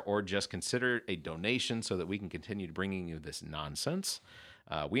benefits there, or just consider a donation so that we can continue to bringing you this nonsense.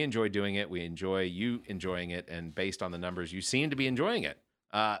 We enjoy doing it. We enjoy you enjoying it, and based on the numbers, you seem to be enjoying it.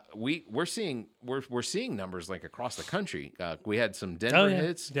 We're seeing numbers like across the country. We had some Denver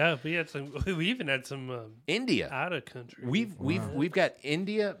hits. Yeah, we had some. We even had some India out of country. We've got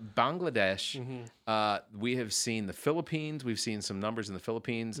India, Bangladesh. We have seen the Philippines. We've seen some numbers in the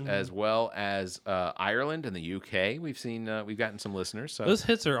Philippines, as well as Ireland and the UK. We've gotten some listeners. So those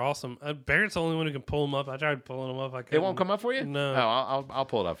hits are awesome. Barrett's the only one who can pull them up. I tried pulling them up. It won't come up for you. No. Oh, I'll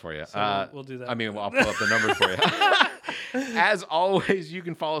pull it up for you. So we'll do that. I mean, I'll pull up the numbers for you. As always, you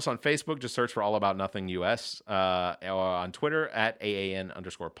can follow us on Facebook. Just search for All About Nothing US. Or on Twitter at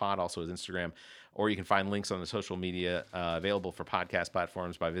AAN_pod, also his Instagram. Or you can find links on the social media available for podcast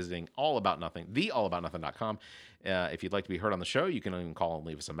platforms by visiting theallaboutnothing.com. If you'd like to be heard on the show, you can even call and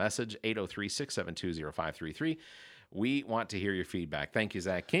leave us a message, 803-672-0533. We want to hear your feedback. Thank you,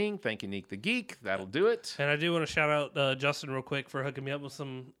 Zach King. Thank you, Neek the Geek. That'll do it. And I do want to shout out Justin real quick for hooking me up with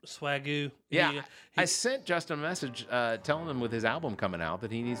some swagoo. Yeah, I sent Justin a message telling him with his album coming out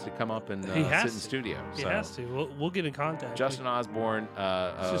that he needs to come up and sit in studio. He has to. We'll get in contact. Justin Osborne,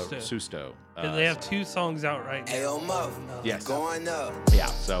 Susto. And they have 2 songs out right now. Ayo, Mo. Yes. Going up. Yeah,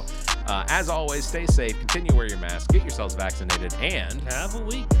 so as always, stay safe, continue to wear your mask, get yourselves vaccinated, and have a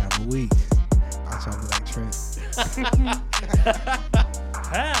week. Have a week. I'll try to be like Trent.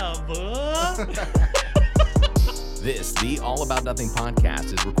 This, the All About Nothing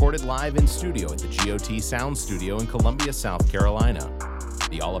podcast, is recorded live in studio at the GOT Sound Studio in Columbia, South Carolina.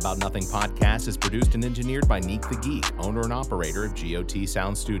 The All About Nothing podcast is produced and engineered by Neek the Geek, owner and operator of GOT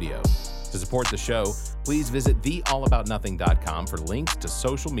Sound Studio. To support the show, please visit theallaboutnothing.com for links to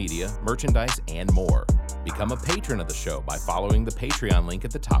social media, merchandise, and more. Become a patron of the show by following the Patreon link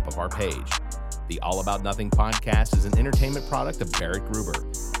at the top of our page. The All About Nothing podcast is an entertainment product of Barrett Gruber.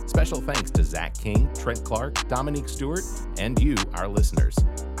 Special thanks to Zach King, Trent Clark, Dominique Stewart, and you, our listeners.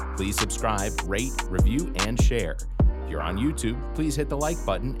 Please subscribe, rate, review, and share. If you're on YouTube, please hit the like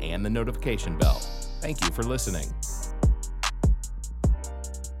button and the notification bell. Thank you for listening.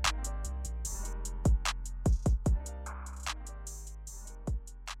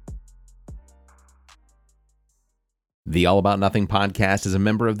 The All About Nothing podcast is a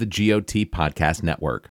member of the GOT Podcast Network.